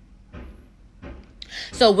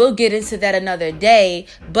 So we'll get into that another day,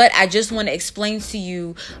 but I just want to explain to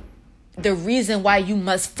you the reason why you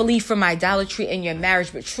must flee from idolatry in your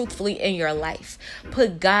marriage, but truthfully in your life.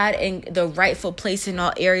 Put God in the rightful place in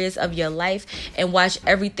all areas of your life and watch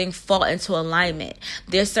everything fall into alignment.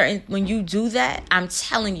 When you do that, I'm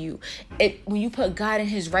telling you, when you put God in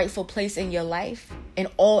his rightful place in your life, in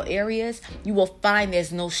all areas, you will find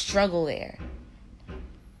there's no struggle there.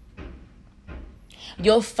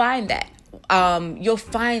 You'll find that you'll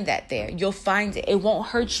find that there. You'll find it. It won't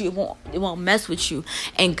hurt you. It won't mess with you.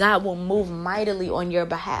 And God will move mightily on your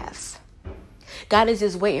behalf. God is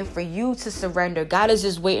just waiting for you to surrender. God is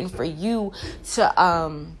just waiting for you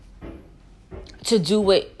to do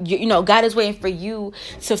what God is waiting for you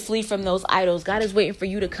to flee from those idols. God is waiting for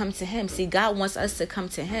you to come to him. See, God wants us to come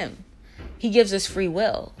to him. He gives us free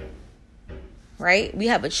will, right? We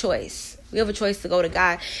have a choice. We have a choice to go to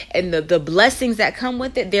God, and the blessings that come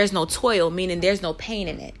with it, there's no toil, meaning there's no pain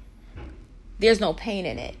in it. There's no pain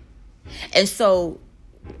in it. And so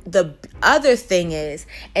the other thing is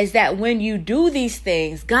that when you do these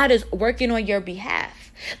things, God is working on your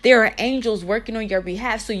behalf. There are angels working on your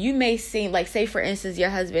behalf. So you may seem like, say for instance,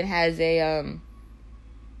 your husband has a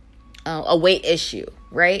weight issue,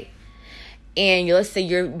 right? And let's say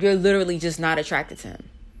you're literally just not attracted to him,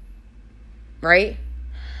 right?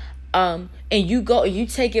 And you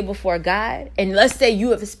take it before God, and let's say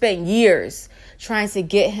you have spent years trying to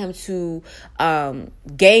get him to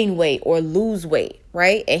gain weight or lose weight,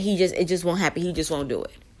 right? And it just won't happen. He just won't do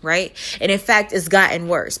it, right? And in fact, it's gotten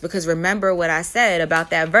worse, because remember what I said about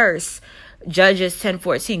that verse, Judges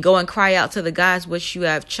 10:14. Go and cry out to the gods which you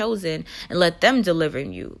have chosen, and let them deliver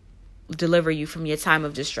you from your time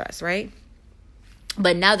of distress, right?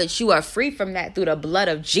 But now that you are free from that through the blood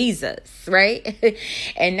of Jesus, right?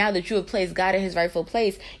 And now that you have placed God in his rightful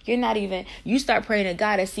place, you start praying to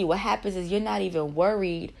God, and see what happens is you're not even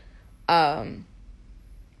worried about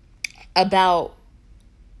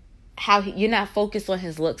how you're not focused on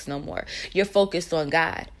his looks no more. You're focused on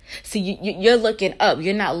God. So you're looking up.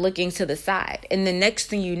 You're not looking to the side. And the next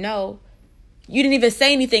thing you know, you didn't even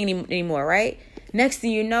say anything anymore, right? Next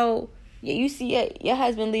thing you know, you see your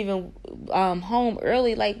husband leaving home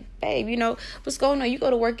early, like, babe, what's going on? You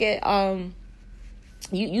go to work at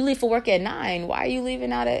you leave for work at 9. Why are you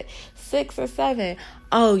leaving out at 6 or 7?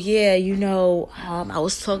 Oh yeah, I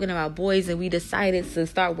was talking to my boys, and we decided to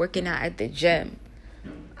start working out at the gym.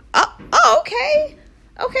 Oh, okay.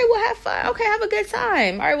 Okay, well, have fun. Okay, have a good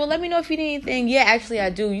time. All right, well, let me know if you need anything. Yeah, actually,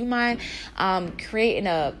 I do. You mind creating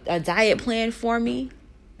a diet plan for me?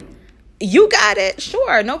 You got it.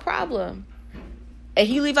 Sure, no problem. And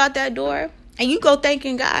he leave out that door, and you go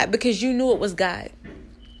thanking God, because you knew it was God.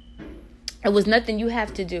 It was nothing you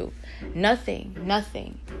have to do. Nothing.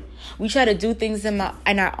 We try to do things in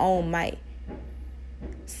our own might.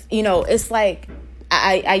 It's like,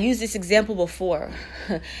 I used this example before.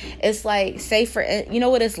 It's like, say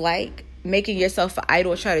what it's like? Making yourself an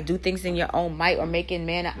idol, or try to do things in your own might, or making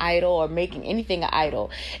man an idol, or making anything an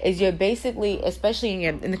idol, is you're basically, especially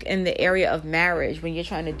in the area of marriage, when you're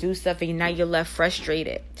trying to do stuff and now you're left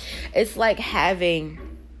frustrated. It's like having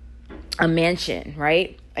a mansion,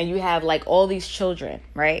 right? And you have like all these children,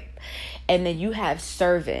 right? And then you have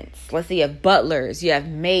servants. Let's say you have butlers, you have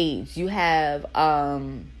maids, you have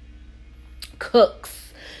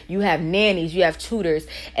cooks, you have nannies, you have tutors,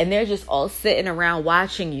 and they're just all sitting around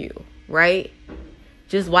watching you, right?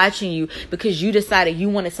 Just watching you, because you decided you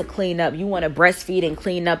wanted to clean up. You want to breastfeed and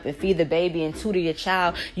clean up and feed the baby and tutor your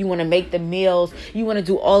child. You want to make the meals. You want to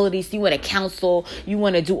do all of these. You want to counsel. You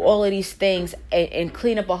want to do all of these things and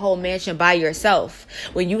clean up a whole mansion by yourself,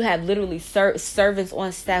 when you have literally servants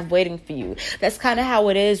on staff waiting for you. That's kind of how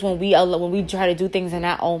it is when we try to do things in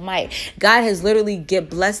our own might. God has literally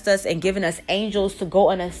blessed us and given us angels to go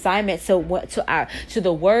on assignment to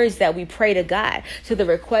the words that we pray to God, to the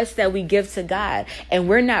requests that we give to God. And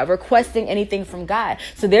we're not requesting anything from God.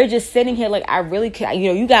 So they're just sitting here like, I really can't,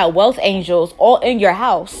 you got wealth angels all in your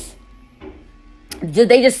house.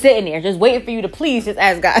 They just sitting there, just waiting for you to please just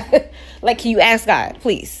ask God. Like, can you ask God,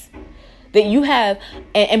 please? That you have,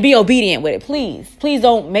 and be obedient with it, please. Please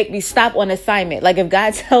don't make me stop on assignment. Like, if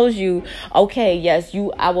God tells you, okay, yes,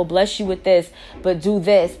 I will bless you with this, but do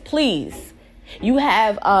this, please. You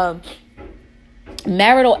have,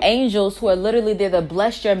 marital angels who are literally there to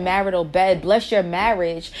bless your marital bed, bless your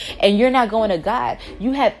marriage, and you're not going to God.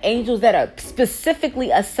 You have angels that are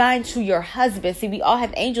specifically assigned to your husband. See, we all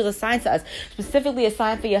have angels assigned to us, specifically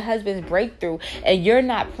assigned for your husband's breakthrough, and you're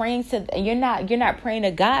not praying you're not praying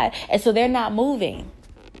to God, and so they're not moving.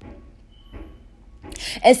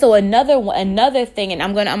 And so another thing, and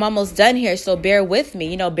I'm almost done here, so bear with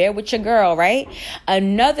me, bear with your girl, right?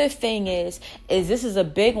 Another thing is this is a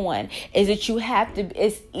big one, is that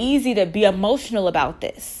it's easy to be emotional about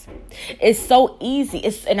this. It's so easy.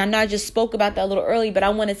 And I know I just spoke about that a little early, but I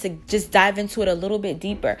wanted to just dive into it a little bit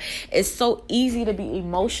deeper. It's so easy to be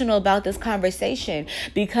emotional about this conversation,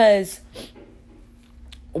 because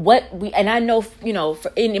I know,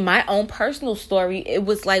 in my own personal story, it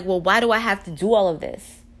was like, well, why do I have to do all of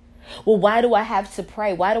this? Well, why do I have to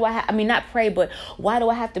pray? Why do I not pray, but why do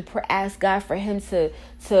I have to ask God for him to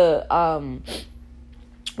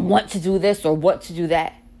want to do this or what to do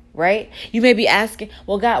that? Right? You may be asking,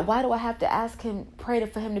 well, God, why do I have to ask him, for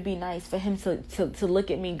him to be nice, for him to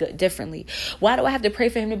look at me differently? Why do I have to pray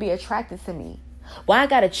for him to be attracted to me? Why I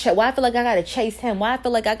feel like I gotta chase him? Why I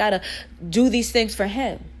feel like I gotta do these things for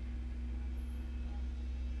him?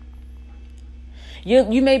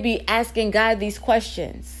 You may be asking God these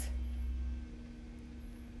questions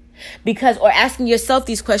or asking yourself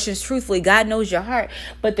these questions truthfully. God knows your heart.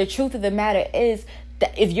 But the truth of the matter is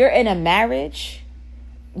that if you're in a marriage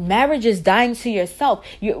is dying to yourself.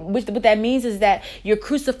 What that means is that you're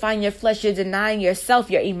crucifying your flesh. You're denying yourself,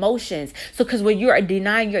 your emotions. So because when you are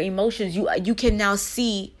denying your emotions, you can now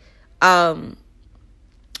see, when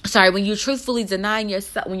you're truthfully denying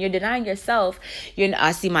yourself,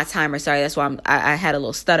 I see my timer. Sorry, that's why I had a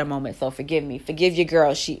little stutter moment. So forgive me. Forgive your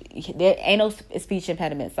girl. There ain't no speech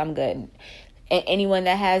impediments. I'm good. And anyone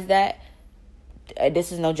that has that,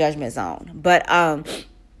 this is no judgment zone. But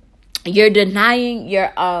you're denying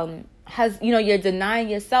you're denying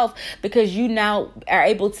yourself because you now are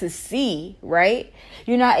able to see, right?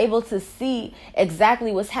 You're not able to see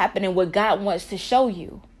exactly what's happening, what God wants to show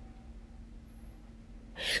you.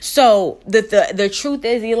 So the truth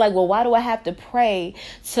is, you're like, well, why do I have to pray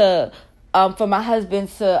for my husband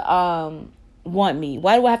to want me?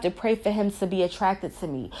 Why do I have to pray for him to be attracted to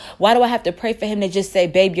me? Why do I have to pray for him to just say,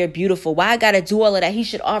 babe, you're beautiful? Why I gotta do all of that? He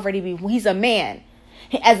should already be. He's a man.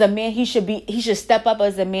 As a man, he should step up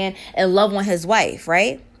as a man and love on his wife,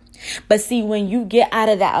 right? But see, when you get out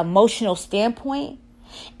of that emotional standpoint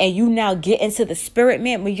and you now get into the spirit,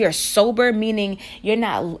 man, when you're sober, meaning you're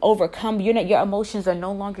not overcome, your emotions are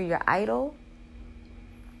no longer your idol.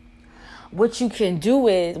 What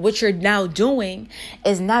you're now doing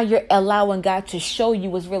is now you're allowing God to show you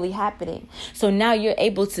what's really happening. So now you're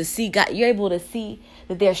able to see God. You're able to see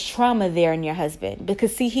that there's trauma there in your husband,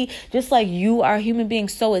 because see, he, just like you are a human being,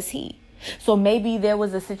 so is he. So maybe there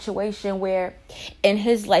was a situation where in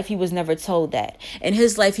his life he was never told that. In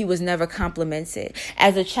his life he was never complimented.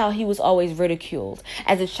 As a child he was always ridiculed.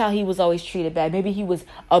 As a child he was always treated bad. Maybe he was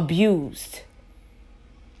abused.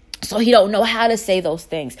 So he don't know how to say those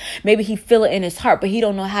things. Maybe he feel it in his heart, but he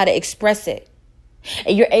don't know how to express it.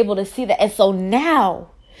 And you're able to see that. And so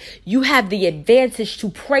now you have the advantage to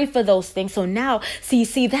pray for those things. So now,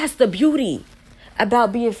 see, that's the beauty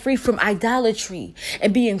about being free from idolatry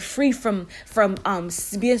and being free from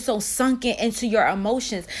being so sunken into your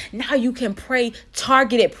emotions. Now you can pray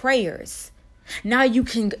targeted prayers. Now you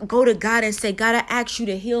can go to God and say, God, I ask you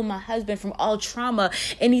to heal my husband from all trauma,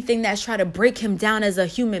 anything that's trying to break him down as a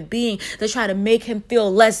human being, to try to make him feel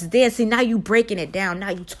less than. See, now you breaking it down.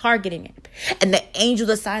 Now you targeting it. And the angels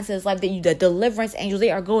assigned to his life, the deliverance angels,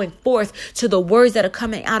 they are going forth to the words that are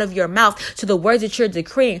coming out of your mouth, to the words that you're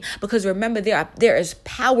decreeing. Because remember, there is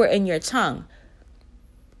power in your tongue.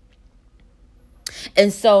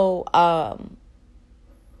 And so,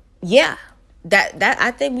 yeah. That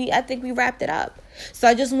I think we wrapped it up. So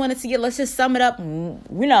I just wanted to let's just sum it up.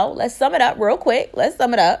 Let's sum it up real quick. Let's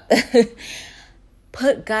sum it up.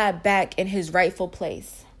 Put God back in his rightful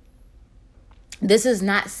place. This is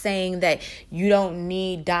not saying that you don't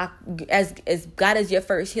need as God is your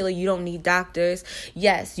first healer, you don't need doctors.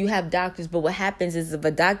 Yes, you have doctors, but what happens is if a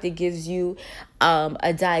doctor gives you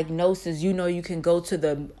a diagnosis, you can go to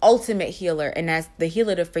the ultimate healer, and that's the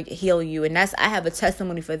healer to heal you. And I have a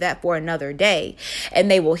testimony for that for another day, and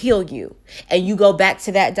they will heal you. And you go back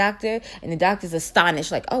to that doctor, and the doctor's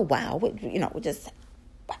astonished, like, oh wow,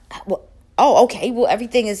 okay, well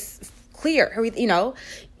everything is clear.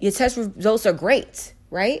 Your test results are great,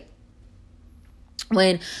 right?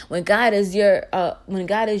 When God is your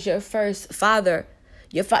first father,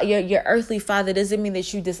 your earthly father doesn't mean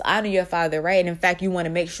that you dishonor your father, right? And in fact, you want to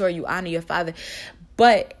make sure you honor your father,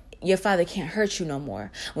 but your father can't hurt you no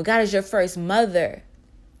more. When God is your first mother,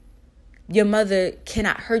 your mother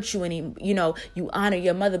cannot hurt you anymore. You honor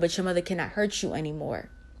your mother, but your mother cannot hurt you anymore,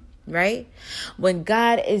 right? When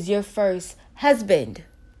God is your first husband,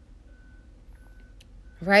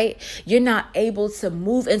 right? You're not able to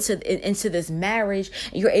move into this marriage,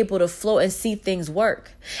 and you're able to flow and see things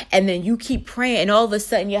work. And then you keep praying, and all of a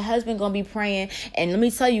sudden your husband gonna be praying. And let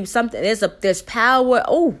me tell you something. There's power.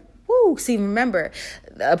 See, remember,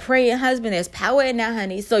 a praying husband, there's power in that,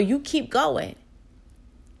 honey. So you keep going.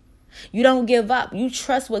 You don't give up. You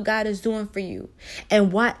trust what God is doing for you,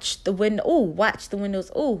 and watch the window. Watch the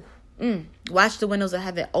windows. Watch the windows of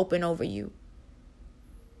heaven open over you.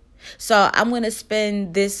 So I'm going to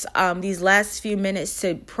spend these last few minutes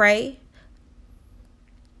to pray.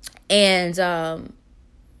 And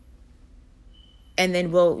And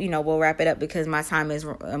then we'll wrap it up because my time is,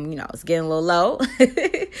 it's getting a little low.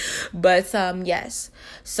 But, yes.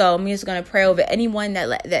 So I'm just going to pray over anyone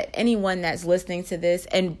anyone that's listening to this,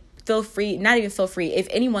 and feel free, if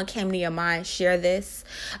anyone came to your mind, share this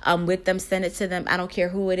with them, send it to them. I don't care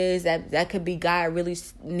who it is. That could be God really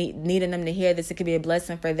needing them to hear this. It could be a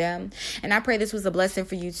blessing for them. And I pray this was a blessing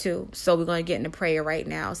for you too. So we're going to get into prayer right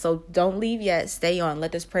now. So don't leave yet. Stay on.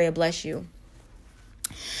 Let this prayer bless you.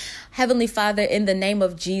 Heavenly Father, in the name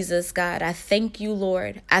of Jesus, God, I thank you,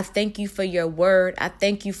 Lord. I thank you for your word. I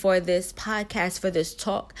thank you for this podcast, for this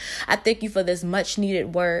talk. I thank you for this much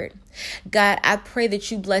needed word. God, I pray that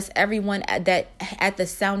you bless everyone at the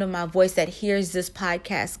sound of my voice that hears this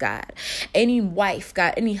podcast, God. Any wife,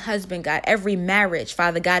 God, any husband, God, every marriage,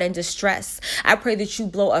 Father God, in distress. I pray that you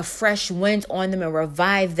blow a fresh wind on them and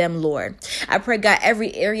revive them, Lord. I pray, God,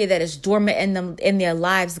 every area that is dormant in their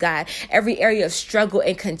lives, God, every area of struggle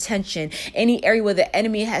and contention, any area where the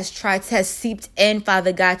enemy has seeped in,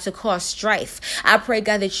 Father God, to cause strife. I pray,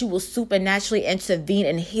 God, that you will supernaturally intervene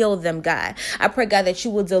and heal them, God. I pray, God, that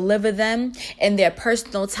you will deliver them in their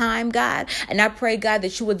personal time, God. And I pray, God,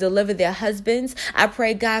 that you would deliver their husbands. I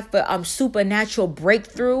pray, God, for supernatural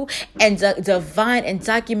breakthrough and divine and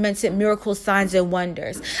documented miracle signs and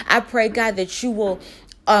wonders. I pray, God, that you will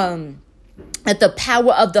that the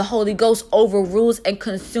power of the Holy Ghost overrules and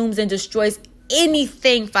consumes and destroys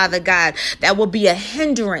anything, Father God, that will be a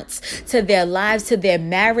hindrance to their lives, to their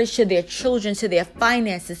marriage, to their children, to their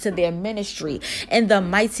finances, to their ministry. In the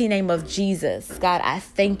mighty name of Jesus, God, I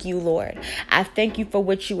thank you, Lord. I thank you for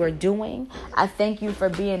what you are doing. I thank you for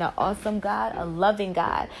being an awesome God, a loving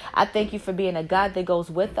God. I thank you for being a God that goes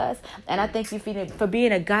with us. And I thank you for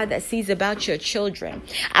being a God that sees about your children.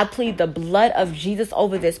 I plead the blood of Jesus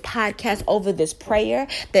over this podcast, over this prayer,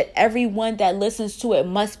 that everyone that listens to it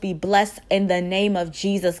must be blessed in the name of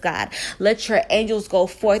Jesus, God. Let your angels go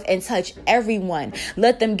forth and touch everyone.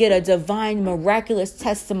 Let them get a divine, miraculous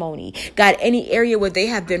testimony. God, any area where they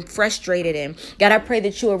have been frustrated in, God, I pray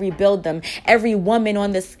that you will rebuild them. Every woman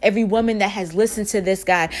that has listened to this,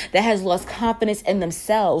 God, that has lost confidence in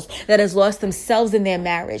themselves, that has lost themselves in their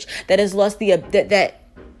marriage, that has lost that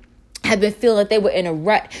have been feeling like they were in a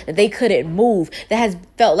rut, that they couldn't move, that has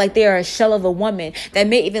felt like they are a shell of a woman, that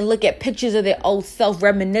may even look at pictures of their old self,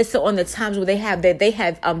 reminiscent on the times where they have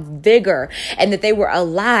vigor and that they were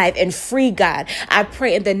alive and free, God. I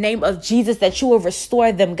pray in the name of Jesus that you will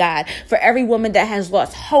restore them, God. For every woman that has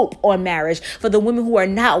lost hope on marriage, for the women who are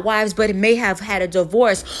not wives but may have had a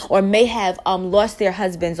divorce, or may have lost their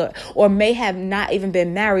husbands, or may have not even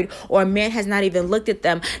been married, or a man has not even looked at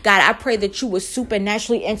them, God, I pray that you will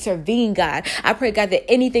supernaturally intervene, God. I pray, God, that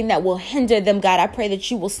anything that will hinder them, God, I pray that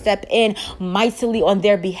you will step in mightily on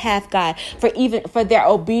their behalf, God, for their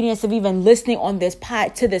obedience of even listening on this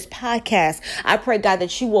podcast. I pray, God,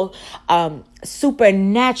 that you will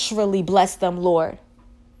supernaturally bless them, Lord.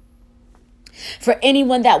 For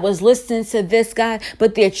anyone that was listening to this, God,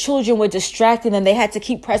 but their children were distracting them, they had to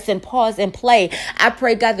keep pressing pause and play. I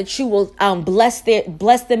pray, God, that you will bless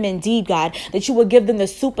them indeed, God, that you will give them the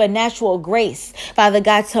supernatural grace, Father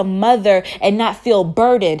God, to mother and not feel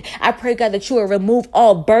burdened. I pray, God, that you will remove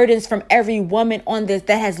all burdens from every woman on this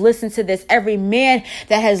that has listened to this, every man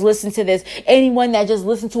that has listened to this, anyone that just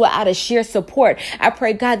listened to it out of sheer support. I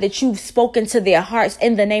pray, God, that you've spoken to their hearts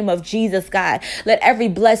in the name of Jesus, God. Let every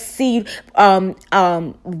blessed seed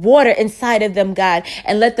water inside of them, God,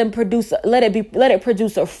 and let it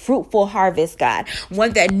produce a fruitful harvest, God,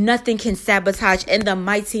 one that nothing can sabotage, in the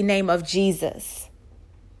mighty name of Jesus.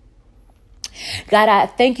 God, I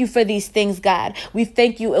thank you for these things, God. We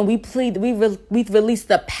thank you and we plead, we release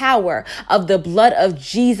the power of the blood of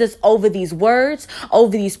Jesus over these words,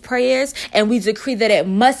 over these prayers, and we decree that it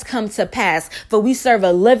must come to pass. For we serve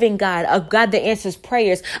a living God, a God that answers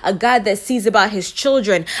prayers, a God that sees about his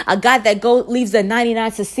children, a God that leaves the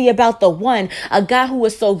 99 to see about the one, a God who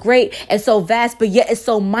is so great and so vast, but yet is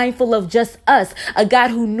so mindful of just us, a God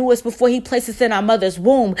who knew us before he placed us in our mother's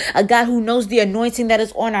womb, a God who knows the anointing that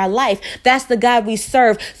is on our life. That's the God we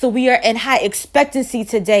serve. So we are in high expectancy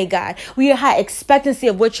today, God. We are high expectancy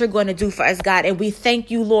of what you're going to do for us, God. And we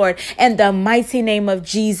thank you, Lord. In the mighty name of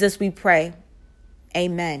Jesus, we pray.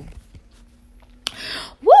 Amen.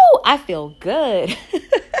 Woo! I feel good.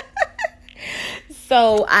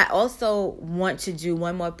 So I also want to do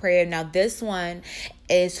one more prayer. Now, this one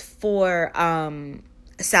is for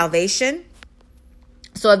salvation.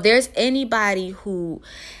 So if there's anybody who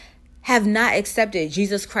have not accepted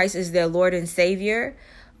Jesus Christ as their Lord and Savior,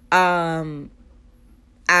 I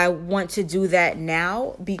want to do that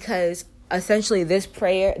now, because essentially this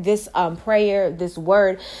prayer, this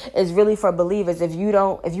word is really for believers. If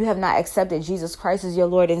you have not accepted Jesus Christ as your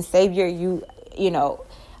Lord and Savior, you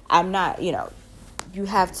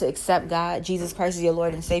have to accept God, Jesus Christ as your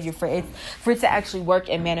Lord and Savior for it to actually work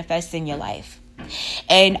and manifest in your life.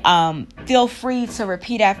 And feel free to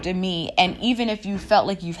repeat after me. And even if you felt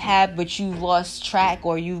like but you've lost track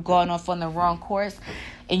or you've gone off on the wrong course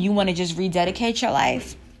and you want to just rededicate your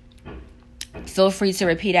life, feel free to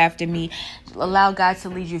repeat after me. Allow God to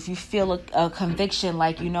lead you. If you feel a conviction,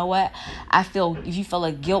 like, you know what, if you feel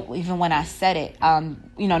a guilt, even when I said it, I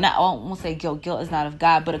won't say guilt. Guilt is not of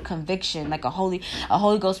God, but a conviction, like a Holy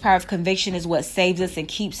Ghost power of conviction is what saves us and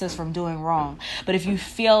keeps us from doing wrong. But if you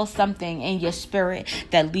feel something in your spirit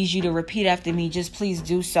that leads you to repeat after me, just please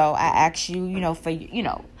do so. I ask you,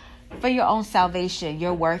 for your own salvation,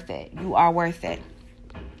 you're worth it. You are worth it.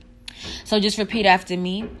 So just repeat after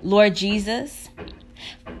me. Lord Jesus,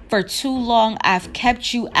 for too long I've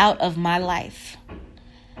kept you out of my life.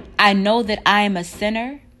 I know that I am a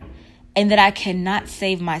sinner and that I cannot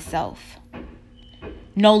save myself.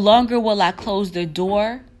 No longer will I close the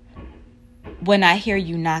door when I hear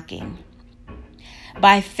you knocking.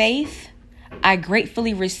 By faith, I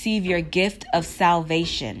gratefully receive your gift of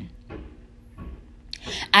salvation.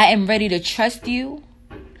 I am ready to trust you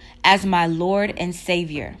as my Lord and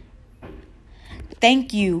Savior.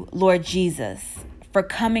 Thank you, Lord Jesus, for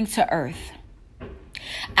coming to earth.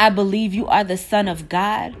 I believe you are the Son of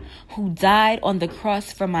God who died on the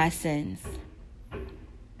cross for my sins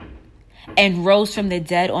and rose from the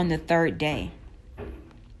dead on the third day.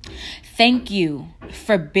 Thank you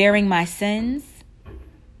for bearing my sins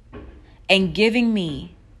and giving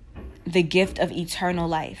me the gift of eternal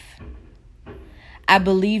life. I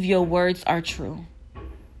believe your words are true.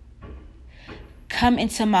 Come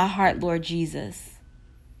into my heart, Lord Jesus,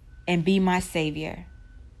 and be my Savior.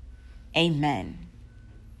 Amen.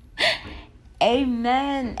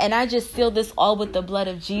 Amen. And I just seal this all with the blood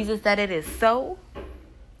of Jesus that it is so.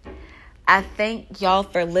 I thank y'all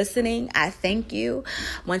for listening. I thank you.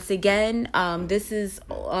 Once again, this is,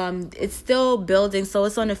 it's still building. So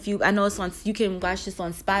it's on you can watch this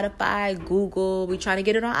on Spotify, Google. We're trying to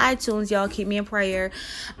get it on iTunes. Y'all keep me in prayer.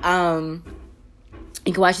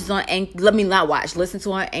 You can watch this on Anchor. Listen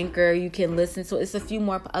to on Anchor. You can listen to it's a few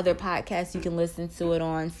more other podcasts you can listen to it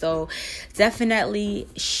on. So definitely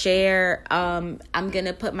share. I'm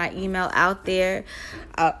gonna put my email out there.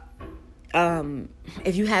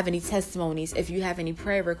 If you have any testimonies, if you have any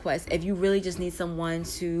prayer requests, if you really just need someone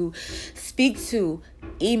to speak to,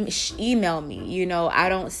 email me. I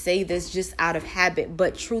don't say this just out of habit,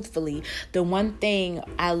 but truthfully, the one thing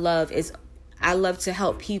I love is I love to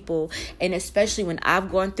help people, and especially when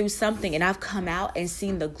I've gone through something and I've come out and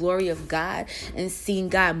seen the glory of God and seen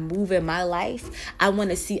God move in my life, I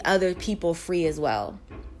want to see other people free as well.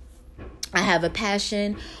 I have a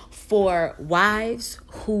passion for wives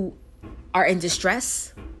who are in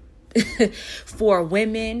distress, for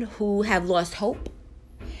women who have lost hope,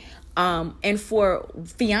 and for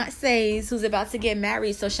fiancés who's about to get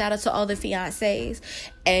married. So shout out to all the fiancés.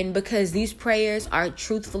 And because these prayers are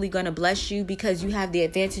truthfully going to bless you, because you have the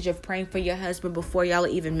advantage of praying for your husband before y'all are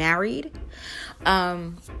even married.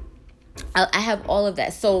 I have all of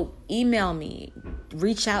that. So email me,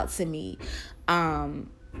 reach out to me.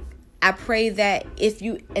 I pray that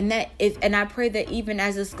I pray that even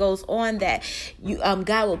as this goes on, that you,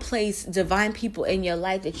 God will place divine people in your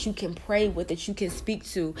life that you can pray with, that you can speak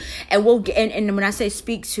to, and and when I say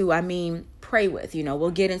speak to, I mean pray with. We'll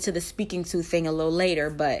get into the speaking to thing a little later,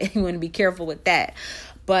 but you want to be careful with that.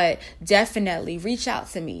 But definitely reach out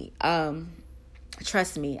to me.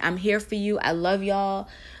 Trust me, I'm here for you. I love y'all.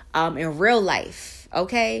 In real life,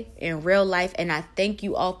 okay, in real life, and I thank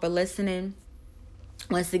you all for listening.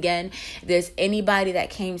 Once again, if there's anybody that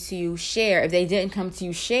came to you, share. If they didn't come to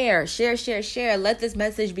you, share. Let this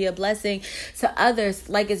message be a blessing to others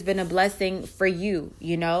like it's been a blessing for you,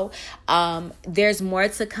 There's more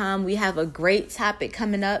to come. We have a great topic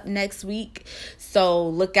coming up next week, so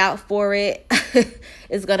look out for it.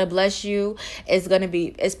 It's going to bless you.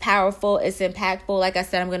 It's powerful. It's impactful. Like I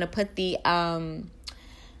said, I'm going to put the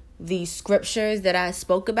scriptures that I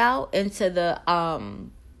spoke about into the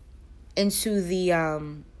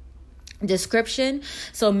description.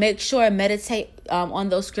 So make sure and meditate on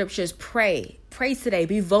those scriptures. Pray today.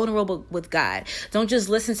 Be vulnerable with God. Don't just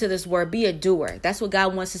listen to this word. Be a doer. That's what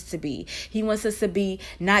God wants us to be. He wants us to be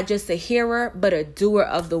not just a hearer, but a doer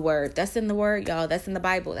of the word. That's in the word, y'all. That's in the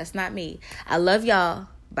Bible. That's not me. I love y'all.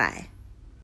 Bye.